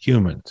as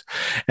humans.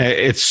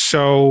 It's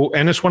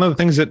one of the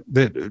things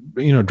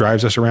that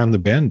drives us around the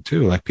bend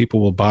too. Like,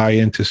 people will buy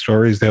into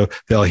stories.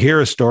 They'll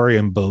hear a story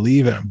and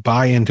believe it and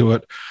buy into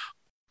it,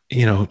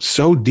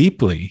 so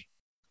deeply.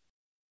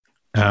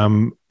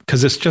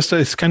 Because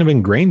it's kind of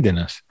ingrained in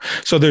us.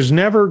 So there's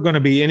never going to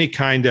be any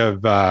kind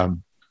of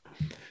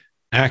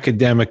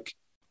academic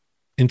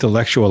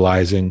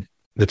intellectualizing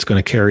that's going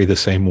to carry the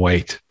same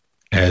weight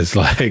as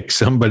like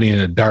somebody in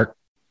a dark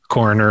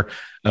corner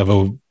of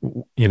I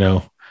want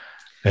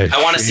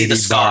to see the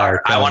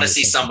scar. I want to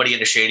see somebody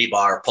in a shady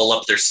bar pull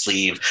up their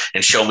sleeve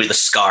and show me the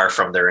scar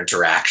from their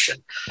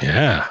interaction.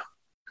 Yeah.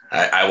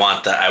 I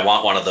want that. I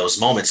want one of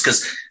those moments,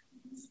 because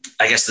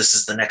I guess this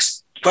is the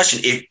next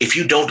question. If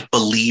you don't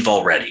believe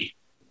already,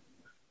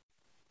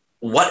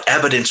 what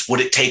evidence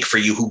would it take for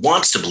you who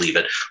wants to believe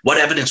it? What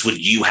evidence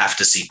would you have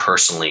to see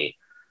personally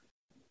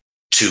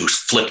to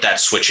flip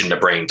that switch in the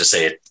brain to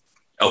say,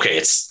 okay,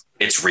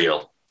 it's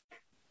real?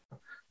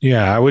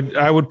 Yeah,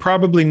 I would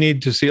probably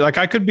need to see, like,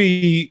 I could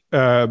be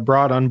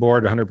brought on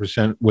board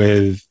 100%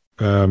 with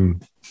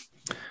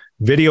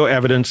video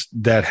evidence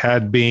that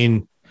had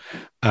been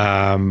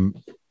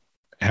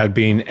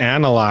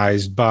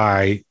analyzed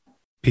by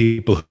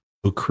people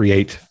who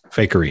create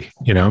fakery,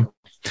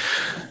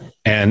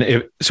 And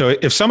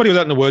if somebody was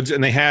out in the woods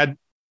and they had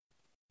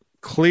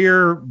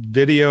clear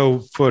video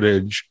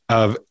footage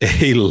of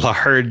a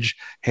large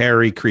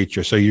hairy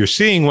creature, so you're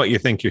seeing what you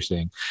think you're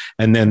seeing,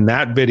 and then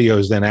that video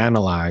is then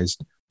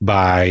analyzed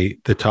by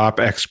the top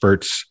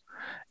experts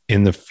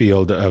in the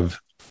field of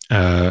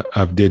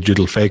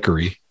digital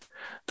fakery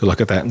to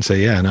look at that and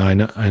say, yeah, no, I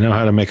know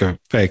how to make a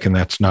fake, and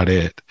that's not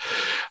it.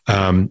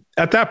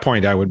 At that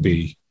point, I would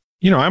be,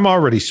 I'm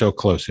already so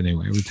close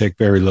anyway. It would take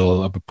very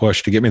little of a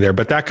push to get me there.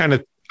 But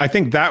I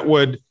think that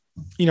would,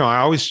 I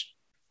always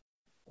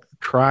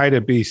try to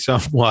be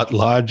somewhat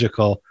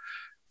logical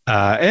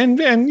and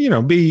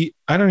be,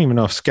 I don't even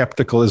know if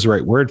skeptical is the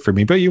right word for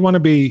me, but you want to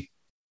be,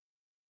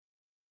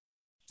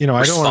 responsible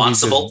I don't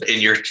want to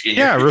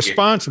be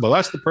responsible.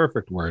 That's the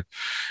perfect word.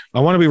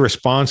 I want to be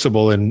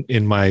responsible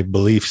in my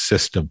belief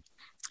system.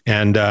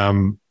 And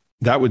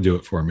that would do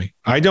it for me.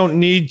 I don't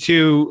need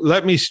to,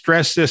 let me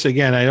stress this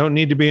again, I don't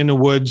need to be in the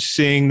woods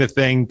seeing the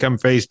thing come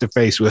face to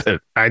face with it.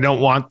 I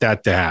don't want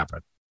that to happen.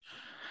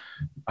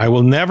 I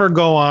will never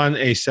go on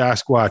a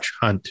Sasquatch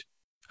hunt.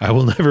 I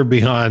will never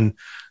be on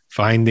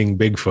Finding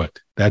Bigfoot,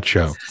 that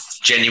show.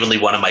 Genuinely,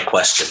 one of my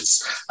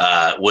questions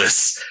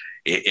was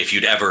if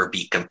you'd ever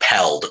be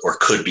compelled or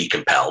could be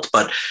compelled.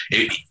 But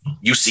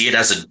you see it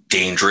as a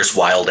dangerous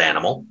wild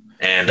animal.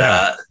 And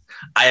I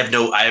have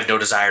no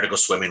desire to go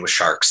swimming with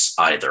sharks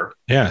either.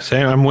 Yeah,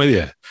 same. I'm with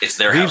you. It's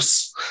their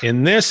house.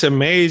 In this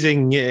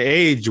amazing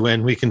age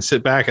when we can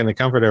sit back in the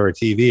comfort of our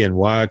TV and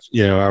watch,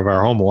 of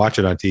our home and watch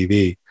it on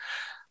TV,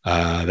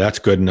 that's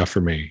good enough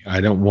for me.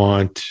 I don't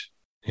want,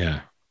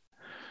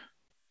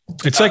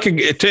 It's like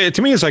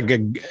to me, it's like,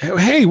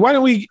 hey, why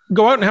don't we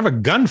go out and have a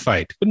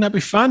gunfight? Wouldn't that be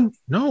fun?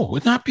 No,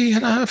 would not be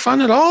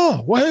fun at all.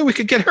 Why, we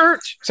could get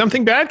hurt.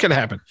 Something bad could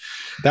happen.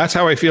 That's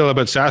how I feel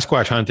about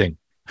Sasquatch hunting.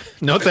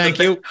 No, thank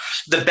you.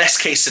 The best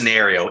case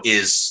scenario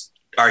is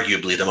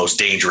arguably the most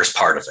dangerous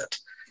part of it.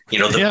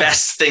 The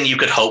best thing you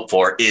could hope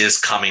for is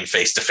coming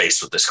face to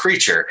face with this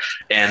creature.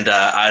 And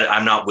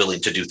I'm not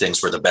willing to do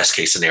things where the best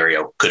case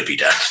scenario could be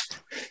death.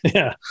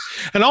 Yeah.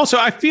 And also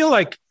I feel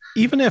like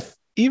even if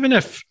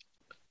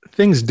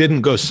things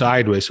didn't go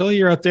sideways, so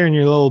you're out there in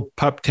your little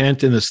pup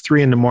tent and it's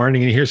 3 a.m. and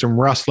you hear some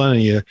rustling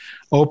and you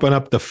open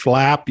up the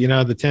flap,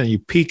 the tent, you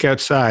peek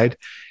outside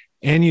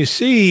and you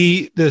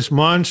see this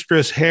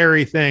monstrous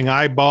hairy thing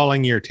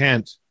eyeballing your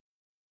tent.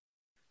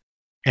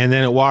 And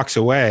then it walks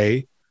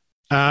away.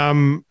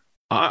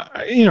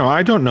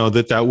 I don't know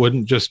that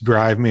wouldn't just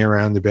drive me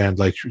around the bend,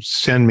 like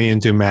send me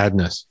into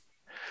madness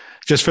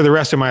just for the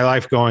rest of my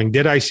life going,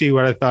 did I see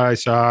what I thought I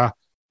saw?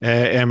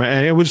 And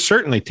it would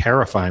certainly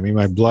terrify me.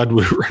 My blood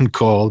would run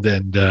cold.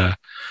 And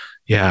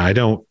I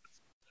don't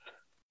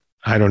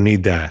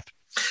need that.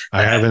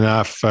 I have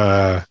enough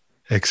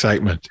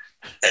excitement.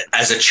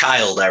 As a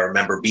child, I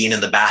remember being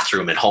in the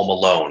bathroom at home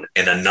alone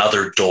and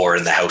another door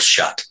in the house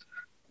shut.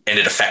 and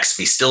it affects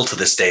me still to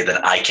this day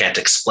that I can't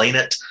explain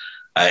it.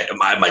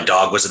 My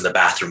dog was in the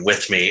bathroom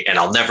with me, and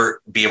I'll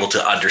never be able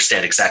to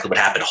understand exactly what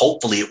happened.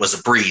 Hopefully it was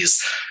a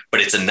breeze,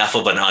 but it's enough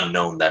of an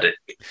unknown that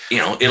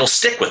it'll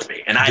stick with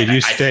me. And did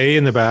you stay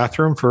in the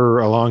bathroom for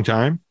a long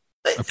time?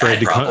 Afraid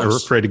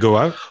to go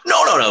out?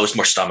 No. It was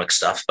more stomach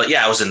stuff. But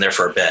yeah, I was in there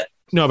for a bit.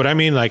 No, but I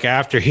mean, like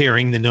after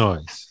hearing the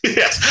noise.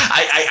 Yes,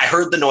 I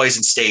heard the noise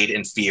and stayed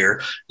in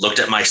fear. Looked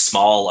at my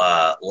small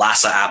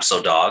Lhasa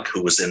Apso dog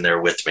who was in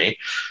there with me,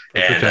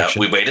 and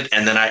we waited.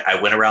 And then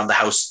I went around the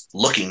house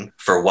looking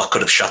for what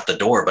could have shut the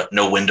door, but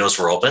no windows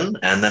were open.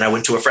 And then I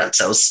went to a friend's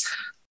house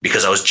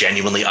because I was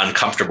genuinely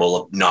uncomfortable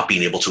of not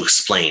being able to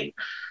explain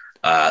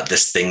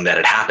this thing that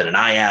had happened. And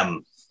I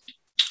am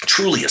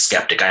truly a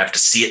skeptic. I have to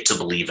see it to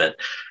believe it.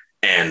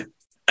 And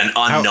an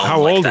unknown.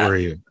 How old were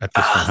you at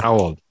this time? How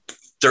old?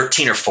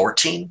 13 or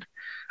 14.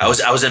 I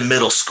was in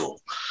middle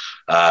school,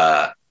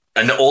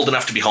 and old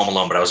enough to be home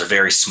alone, but I was a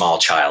very small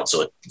child.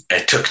 So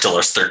it took till I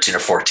was 13 or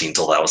 14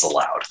 till that was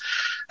allowed.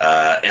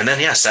 And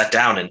then, sat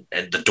down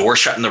and the door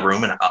shut in the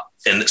room and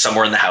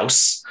somewhere in the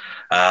house.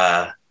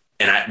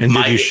 Did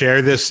you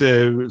share this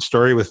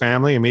story with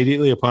family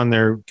immediately upon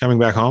their coming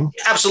back home?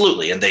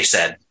 Absolutely. And they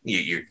said,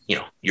 you're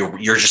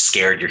just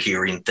scared. You're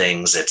hearing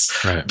things.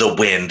 It's right. The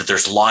wind.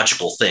 There's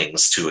logical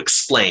things to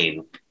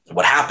explain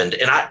what happened.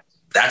 And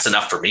that's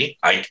enough for me.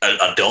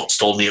 Adults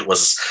told me it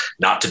was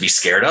not to be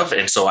scared of.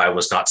 And so I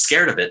was not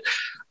scared of it.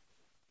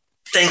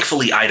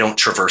 Thankfully, I don't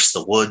traverse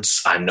the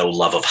woods. I'm no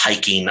love of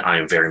hiking.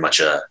 I'm very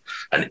much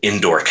an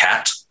indoor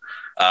cat.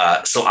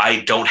 So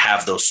I don't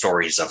have those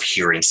stories of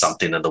hearing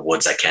something in the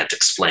woods I can't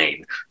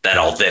explain that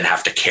I'll then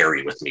have to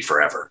carry with me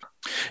forever.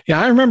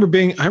 Yeah, I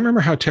remember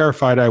how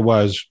terrified I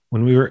was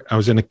when I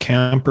was in a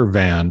camper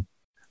van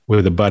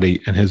with a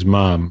buddy and his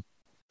mom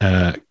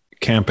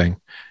camping,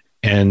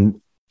 and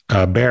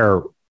a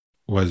bear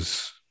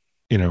was,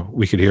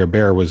 we could hear a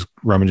bear was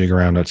rummaging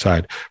around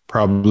outside,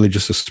 probably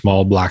just a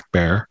small black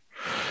bear.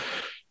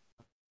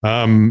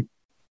 But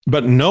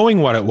knowing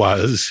what it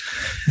was,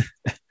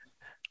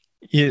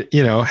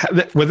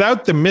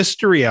 without the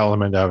mystery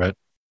element of it,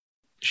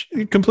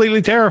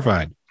 completely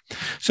terrified.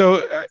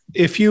 So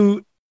if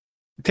you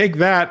take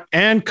that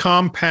and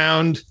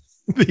compound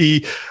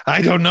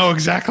I don't know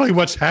exactly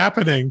what's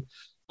happening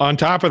on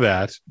top of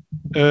that,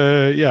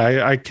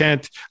 I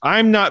can't.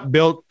 I'm not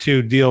built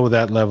to deal with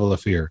that level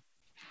of fear.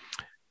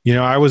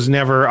 I always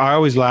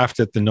laughed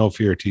at the no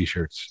fear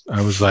t-shirts.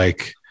 I was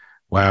like,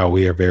 wow,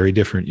 we are very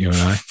different, you and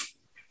I.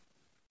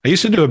 I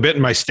used to do a bit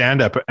in my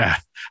stand-up. About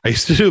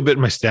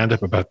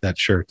that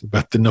shirt,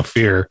 about the no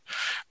fear.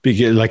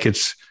 Because, like,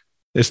 it's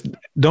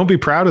don't be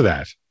proud of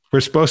that.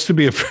 We're supposed to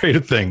be afraid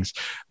of things.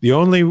 The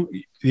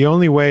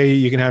only way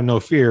you can have no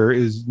fear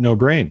is no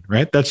brain,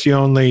 right? That's the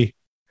only.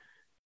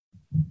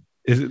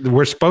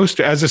 We're supposed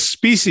to, as a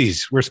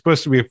species, we're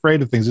supposed to be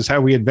afraid of things. It's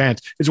how we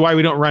advance. It's why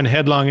we don't run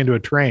headlong into a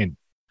train.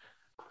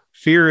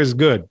 Fear is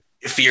good.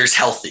 Fear is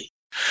healthy.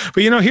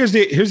 But here's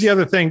the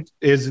other thing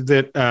is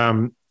that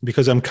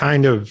because I'm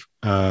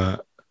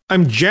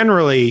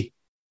generally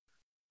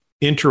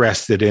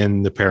interested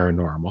in the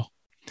paranormal.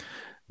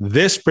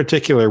 This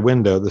particular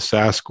window, the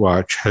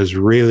Sasquatch, has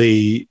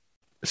really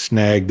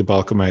snagged the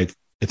bulk of my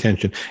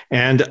attention,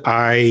 and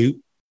I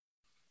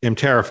am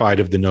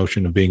terrified of the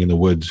notion of being in the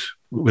woods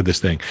with this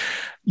thing.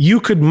 It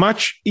would be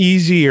much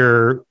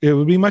easier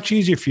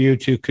for you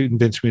to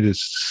convince me to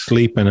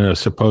sleep in a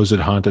supposed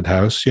haunted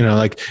house.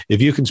 Like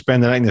if you can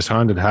spend the night in this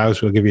haunted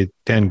house, we'll give you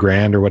 10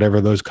 grand or whatever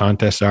those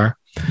contests are.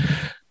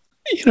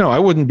 I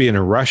wouldn't be in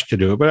a rush to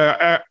do it,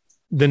 but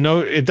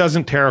it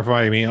doesn't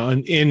terrify me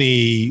on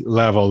any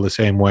level the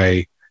same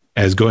way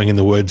as going in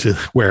the woods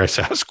where a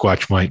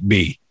Sasquatch might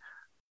be.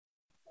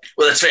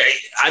 Well, that's fair.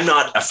 I'm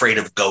not afraid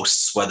of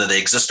ghosts, whether they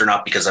exist or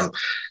not, because I'm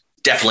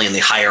definitely in the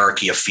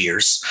hierarchy of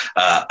fears.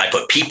 I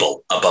put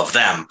people above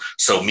them.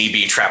 So me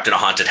being trapped in a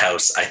haunted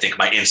house, I think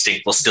my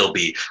instinct will still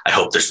be, I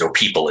hope there's no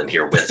people in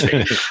here with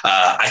me.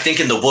 I think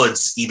in the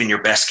woods, even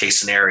your best case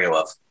scenario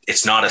of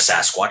it's not a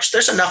Sasquatch,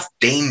 there's enough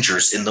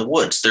dangers in the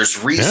woods.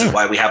 There's reason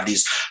why we have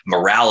these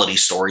morality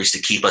stories to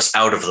keep us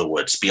out of the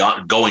woods,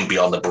 going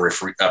beyond the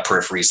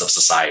peripheries of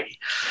society.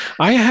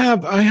 I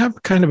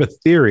have kind of a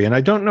theory, and I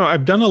don't know.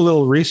 I've done a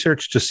little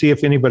research to see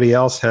if anybody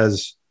else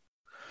has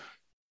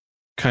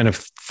kind of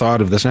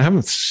thought of this. I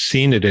haven't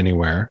seen it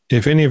anywhere.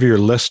 If any of your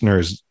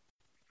listeners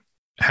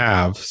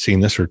have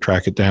seen this or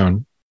track it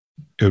down,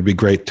 it would be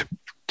great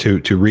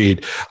to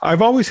read.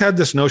 I've always had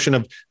this notion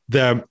of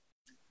the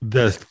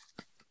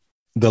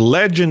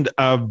legend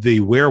of the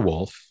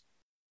werewolf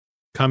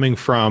coming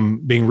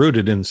from being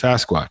rooted in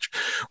Sasquatch,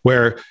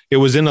 where it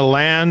was in a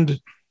land,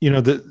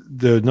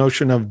 the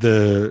notion of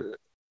the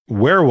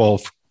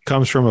werewolf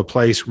comes from a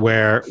place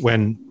where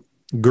when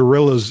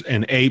gorillas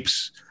and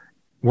apes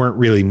weren't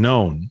really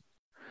known.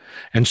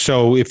 And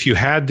so if you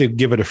had to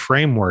give it a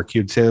framework,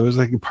 you'd say it was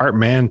like part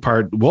man,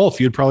 part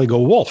wolf. You'd probably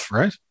go wolf,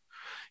 right?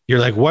 You're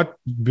like, what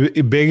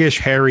biggish,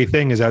 hairy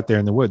thing is out there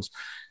in the woods?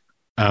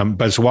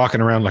 but it's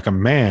walking around like a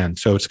man.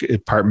 So it's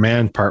part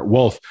man, part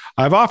wolf.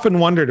 I've often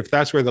wondered if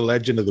that's where the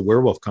legend of the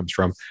werewolf comes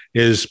from,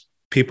 is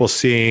people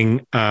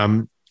seeing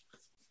kind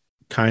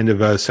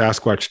of a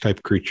Sasquatch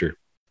type creature,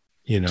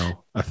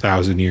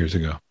 1,000 years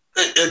ago.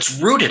 It's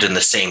rooted in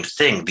the same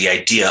thing, the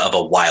idea of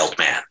a wild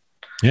man.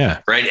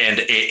 Yeah. Right. And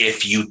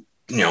if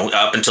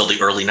up until the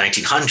early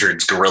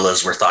 1900s,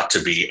 gorillas were thought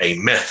to be a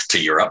myth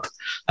to Europe.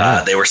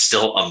 They were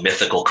still a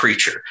mythical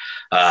creature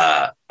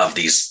of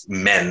these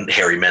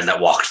hairy men that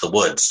walked the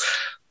woods.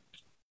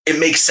 It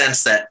makes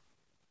sense that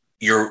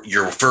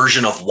your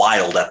version of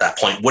wild at that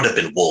point would have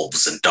been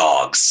wolves and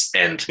dogs.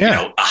 And,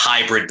 a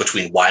hybrid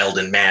between wild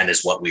and man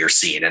is what we are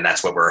seeing. And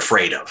that's what we're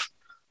afraid of.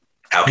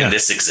 How can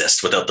this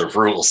exist without the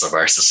rules of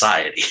our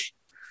society?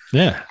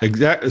 Yeah,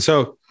 exactly.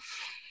 So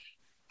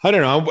I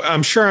don't know.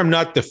 I'm sure I'm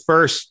not the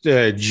first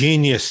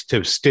genius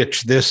to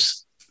stitch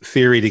this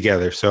theory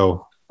together.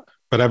 So,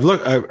 but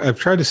I've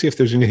tried to see if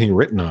there's anything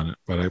written on it,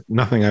 but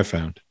nothing I've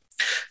found.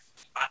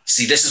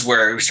 See, this is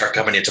where we start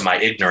coming into my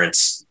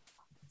ignorance.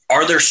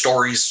 Are there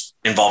stories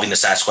involving the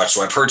Sasquatch?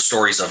 So I've heard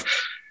stories of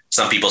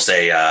some people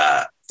say,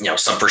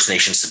 some First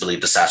Nations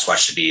believe the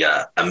Sasquatch to be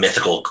a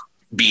mythical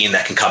being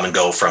that can come and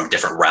go from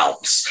different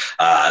realms.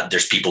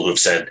 There's people who've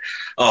said,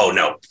 oh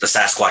no, the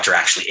Sasquatch are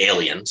actually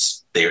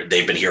aliens. They've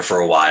been here for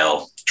a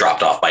while,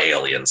 dropped off by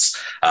aliens.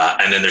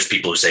 And then there's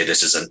people who say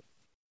this is an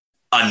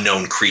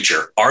unknown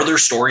creature. Are there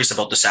stories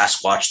about the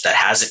Sasquatch that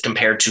has it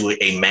compared to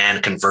a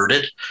man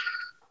converted,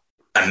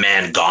 a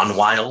man gone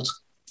wild?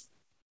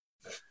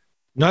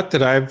 Not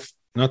that I've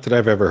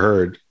ever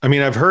heard. I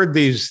mean, I've heard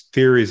these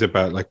theories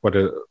about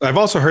I've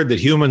also heard that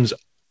humans,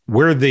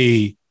 we're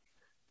the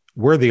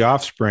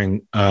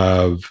offspring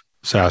of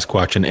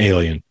Sasquatch and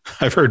alien.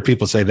 I've heard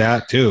people say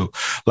that too.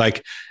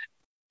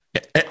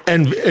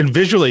 And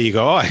visually you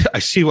go, oh, I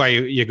see why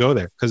you go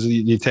there. Because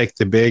you take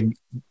the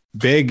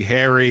big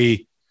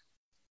hairy,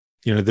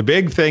 the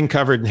big thing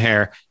covered in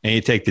hair, and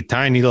you take the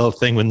tiny little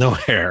thing with no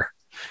hair.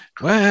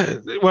 Well,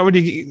 what would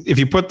you, if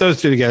you put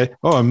those two together?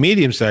 Oh, a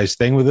medium-sized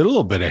thing with a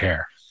little bit of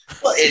hair.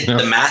 Well,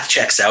 the math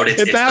checks out.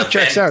 The math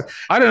checks out.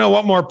 I don't know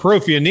what more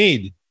proof you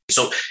need.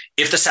 So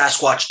if the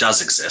Sasquatch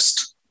does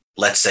exist,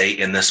 let's say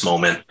in this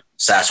moment,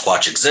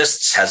 Sasquatch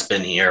exists, has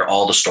been here,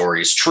 all the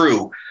stories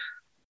true.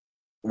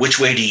 Which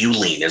way do you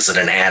lean? Is it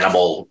an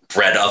animal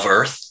bred of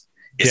Earth?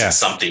 Is it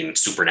something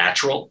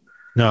supernatural?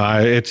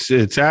 No,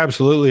 it's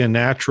absolutely a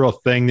natural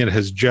thing that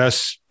has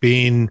just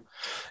been,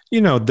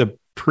 the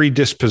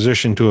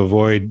predisposition to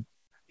avoid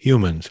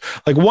humans.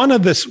 Like one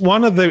of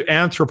the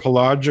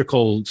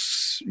anthropological,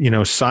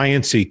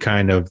 sciencey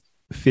kind of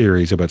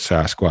theories about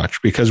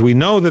Sasquatch, because we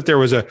know there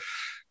was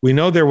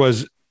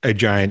a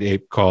giant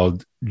ape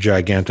called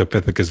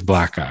Gigantopithecus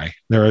blacki.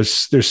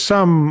 There's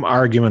some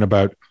argument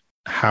about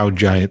how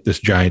giant this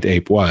giant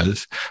ape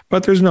was,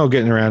 but there's no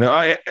getting around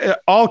it.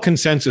 All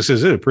consensus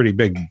is it's a pretty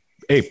big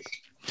ape.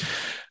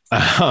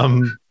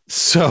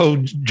 So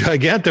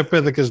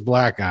Gigantopithecus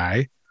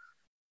blacki,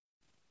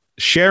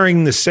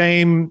 sharing the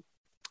same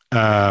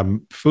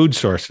food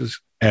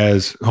sources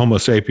as Homo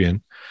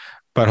sapien,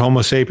 but Homo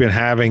sapien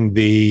having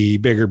the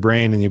bigger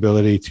brain and the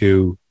ability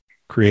to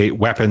create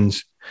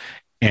weapons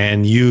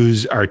and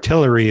use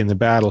artillery in the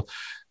battle,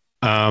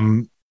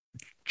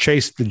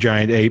 chased the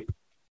giant ape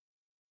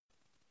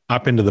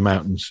up into the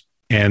mountains.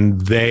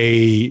 And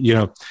they,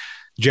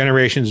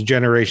 generations,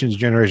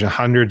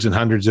 hundreds and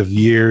hundreds of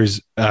years,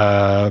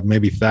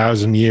 maybe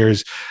 1,000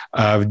 years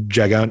of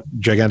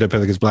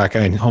Gigantopithecus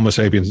blacki and Homo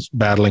sapiens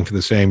battling for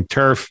the same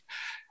turf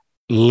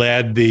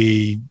led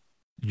the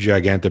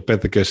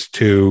Gigantopithecus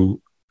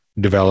to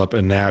develop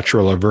a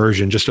natural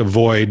aversion, just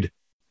avoid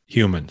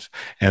humans.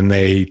 And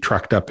they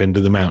trucked up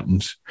into the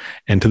mountains.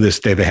 And to this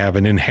day, they have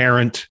an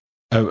inherent,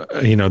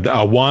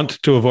 a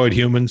want to avoid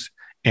humans.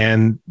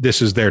 And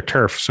this is their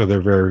turf. So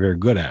they're very, very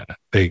good at it.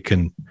 They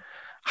can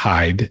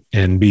hide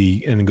and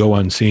go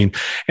unseen.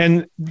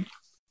 And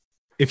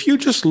if you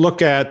just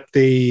look at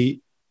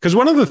because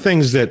one of the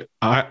things that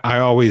I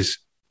always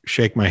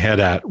shake my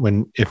head at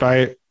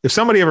if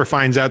somebody ever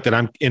finds out that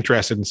I'm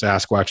interested in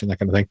Sasquatch and that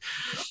kind of thing,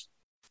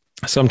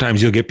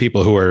 sometimes you'll get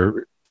people who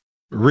are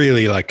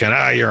really like,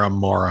 you're a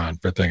moron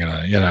for thinking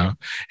of it,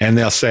 and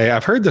they'll say,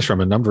 I've heard this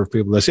from a number of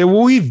people. They say,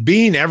 well, we've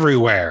been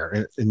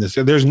everywhere in this.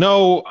 There's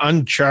no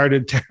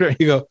uncharted territory.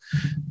 You go,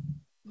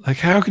 like,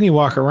 how can you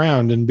walk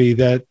around and be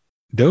that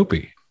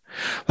dopey?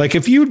 Like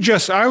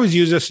I always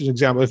use this as an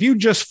example. If you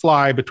just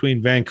fly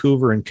between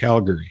Vancouver and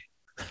Calgary,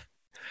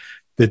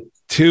 the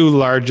two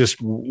largest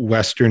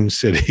Western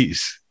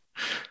cities,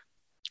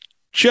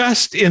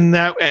 just in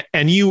that,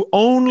 and you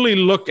only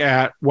look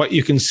at what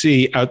you can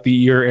see out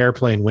your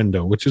airplane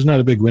window, which is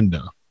not a big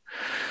window.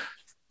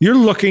 You're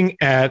looking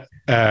at,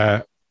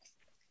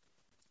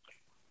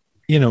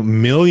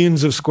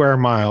 millions of square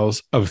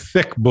miles of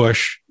thick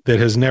bush that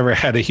has never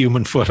had a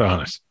human foot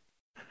on it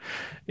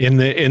in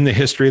the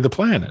history of the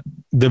planet.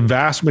 The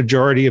vast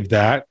majority of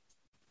that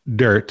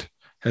dirt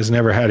has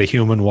never had a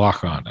human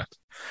walk on it.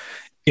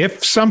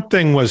 If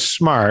something was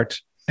smart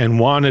and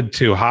wanted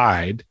to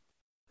hide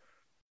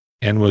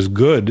and was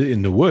good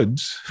in the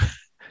woods,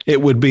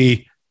 it would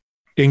be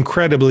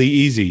incredibly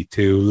easy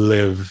to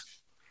live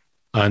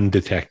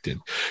undetected.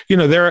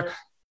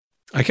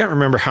 I can't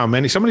remember how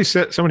many.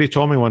 Somebody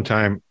told me one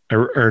time,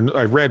 or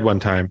I read one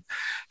time,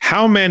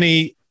 how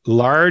many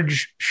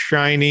large,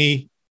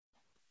 shiny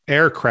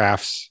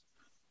aircrafts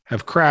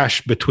have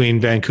crashed between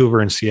Vancouver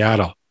and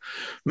Seattle,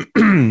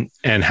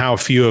 and how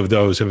few of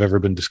those have ever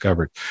been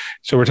discovered.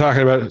 So we're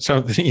talking about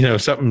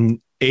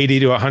something 80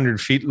 to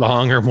 100 feet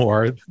long or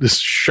more. This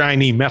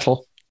shiny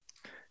metal,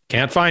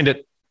 can't find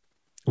it.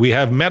 We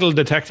have metal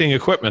detecting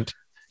equipment,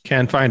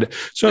 can't find it.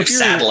 So if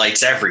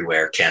satellites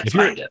everywhere, can't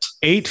find it.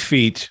 8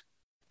 feet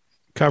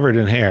covered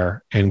in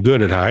hair and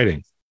good at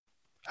hiding,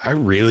 I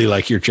really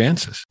like your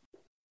chances.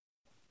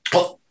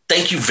 Well,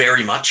 thank you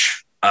very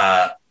much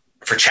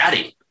for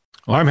chatting.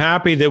 Well, I'm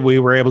happy that we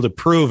were able to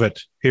prove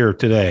it here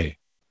today,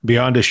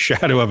 beyond a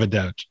shadow of a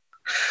doubt.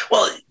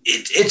 Well,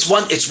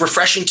 it's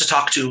refreshing to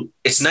talk to.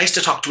 It's nice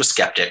to talk to a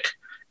skeptic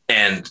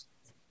and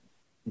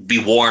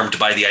be warmed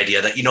by the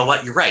idea that, you know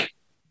what, you're right.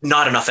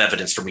 Not enough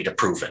evidence for me to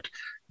prove it.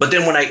 But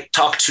then when I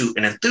talk to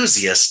an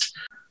enthusiast,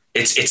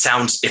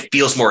 it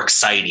feels more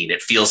exciting.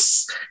 It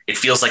feels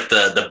like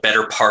the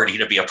better party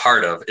to be a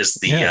part of is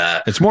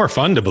the. It's more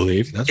fun to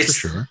believe. That's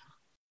for sure.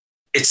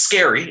 It's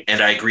scary,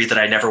 and I agree that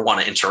I never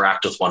want to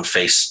interact with one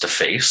face to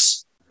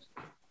face.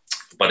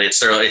 But it's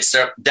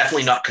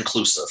definitely not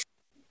conclusive.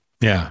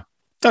 Yeah,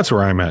 that's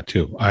where I'm at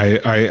too.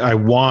 I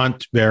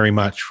want very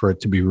much for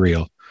it to be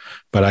real,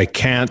 but I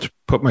can't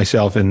put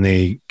myself in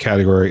the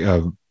category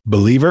of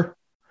believer.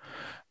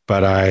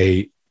 But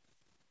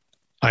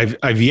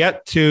I've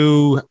yet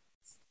to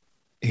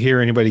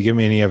hear anybody give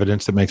me any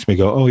evidence that makes me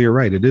go, "Oh, you're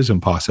right. It is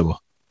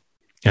impossible."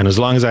 And as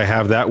long as I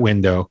have that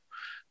window,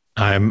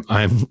 I'm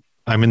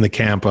in the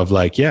camp of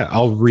like, yeah,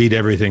 I'll read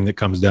everything that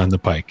comes down the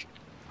pike.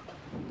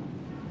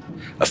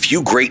 A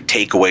few great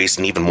takeaways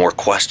and even more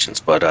questions,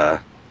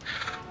 but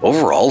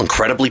overall,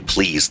 incredibly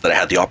pleased that I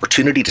had the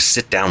opportunity to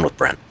sit down with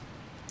Brent.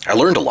 I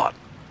learned a lot,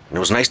 and it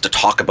was nice to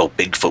talk about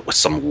Bigfoot with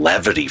some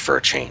levity for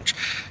a change,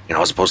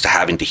 as opposed to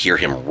having to hear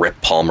him rip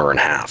Palmer in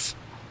half.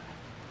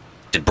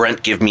 Did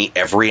Brent give me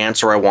every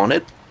answer I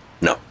wanted?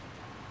 No.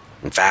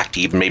 In fact,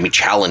 he even made me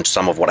challenge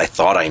some of what I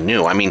thought I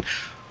knew. I mean,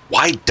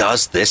 why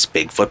does this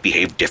Bigfoot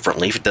behave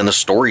differently than the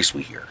stories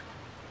we hear?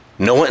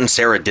 Noah and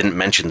Sarah didn't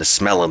mention the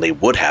smell, and they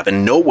would have,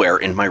 and nowhere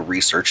in my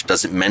research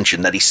does it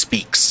mention that he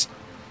speaks.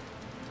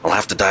 I'll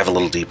have to dive a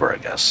little deeper, I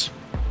guess.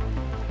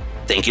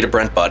 Thank you to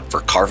Brent Butt for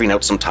carving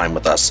out some time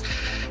with us.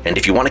 And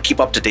if you want to keep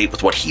up to date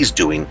with what he's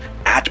doing,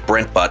 at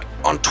Brent Butt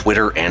on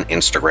Twitter and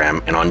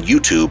Instagram, and on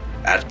YouTube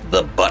at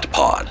The Butt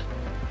Pod.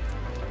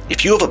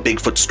 If you have a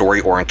Bigfoot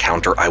story or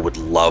encounter, I would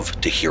love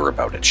to hear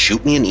about it.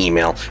 Shoot me an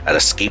email at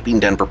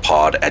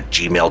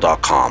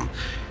escapingdenverpod@gmail.com.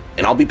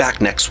 And I'll be back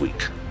next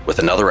week with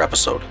another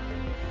episode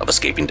of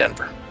Escaping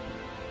Denver.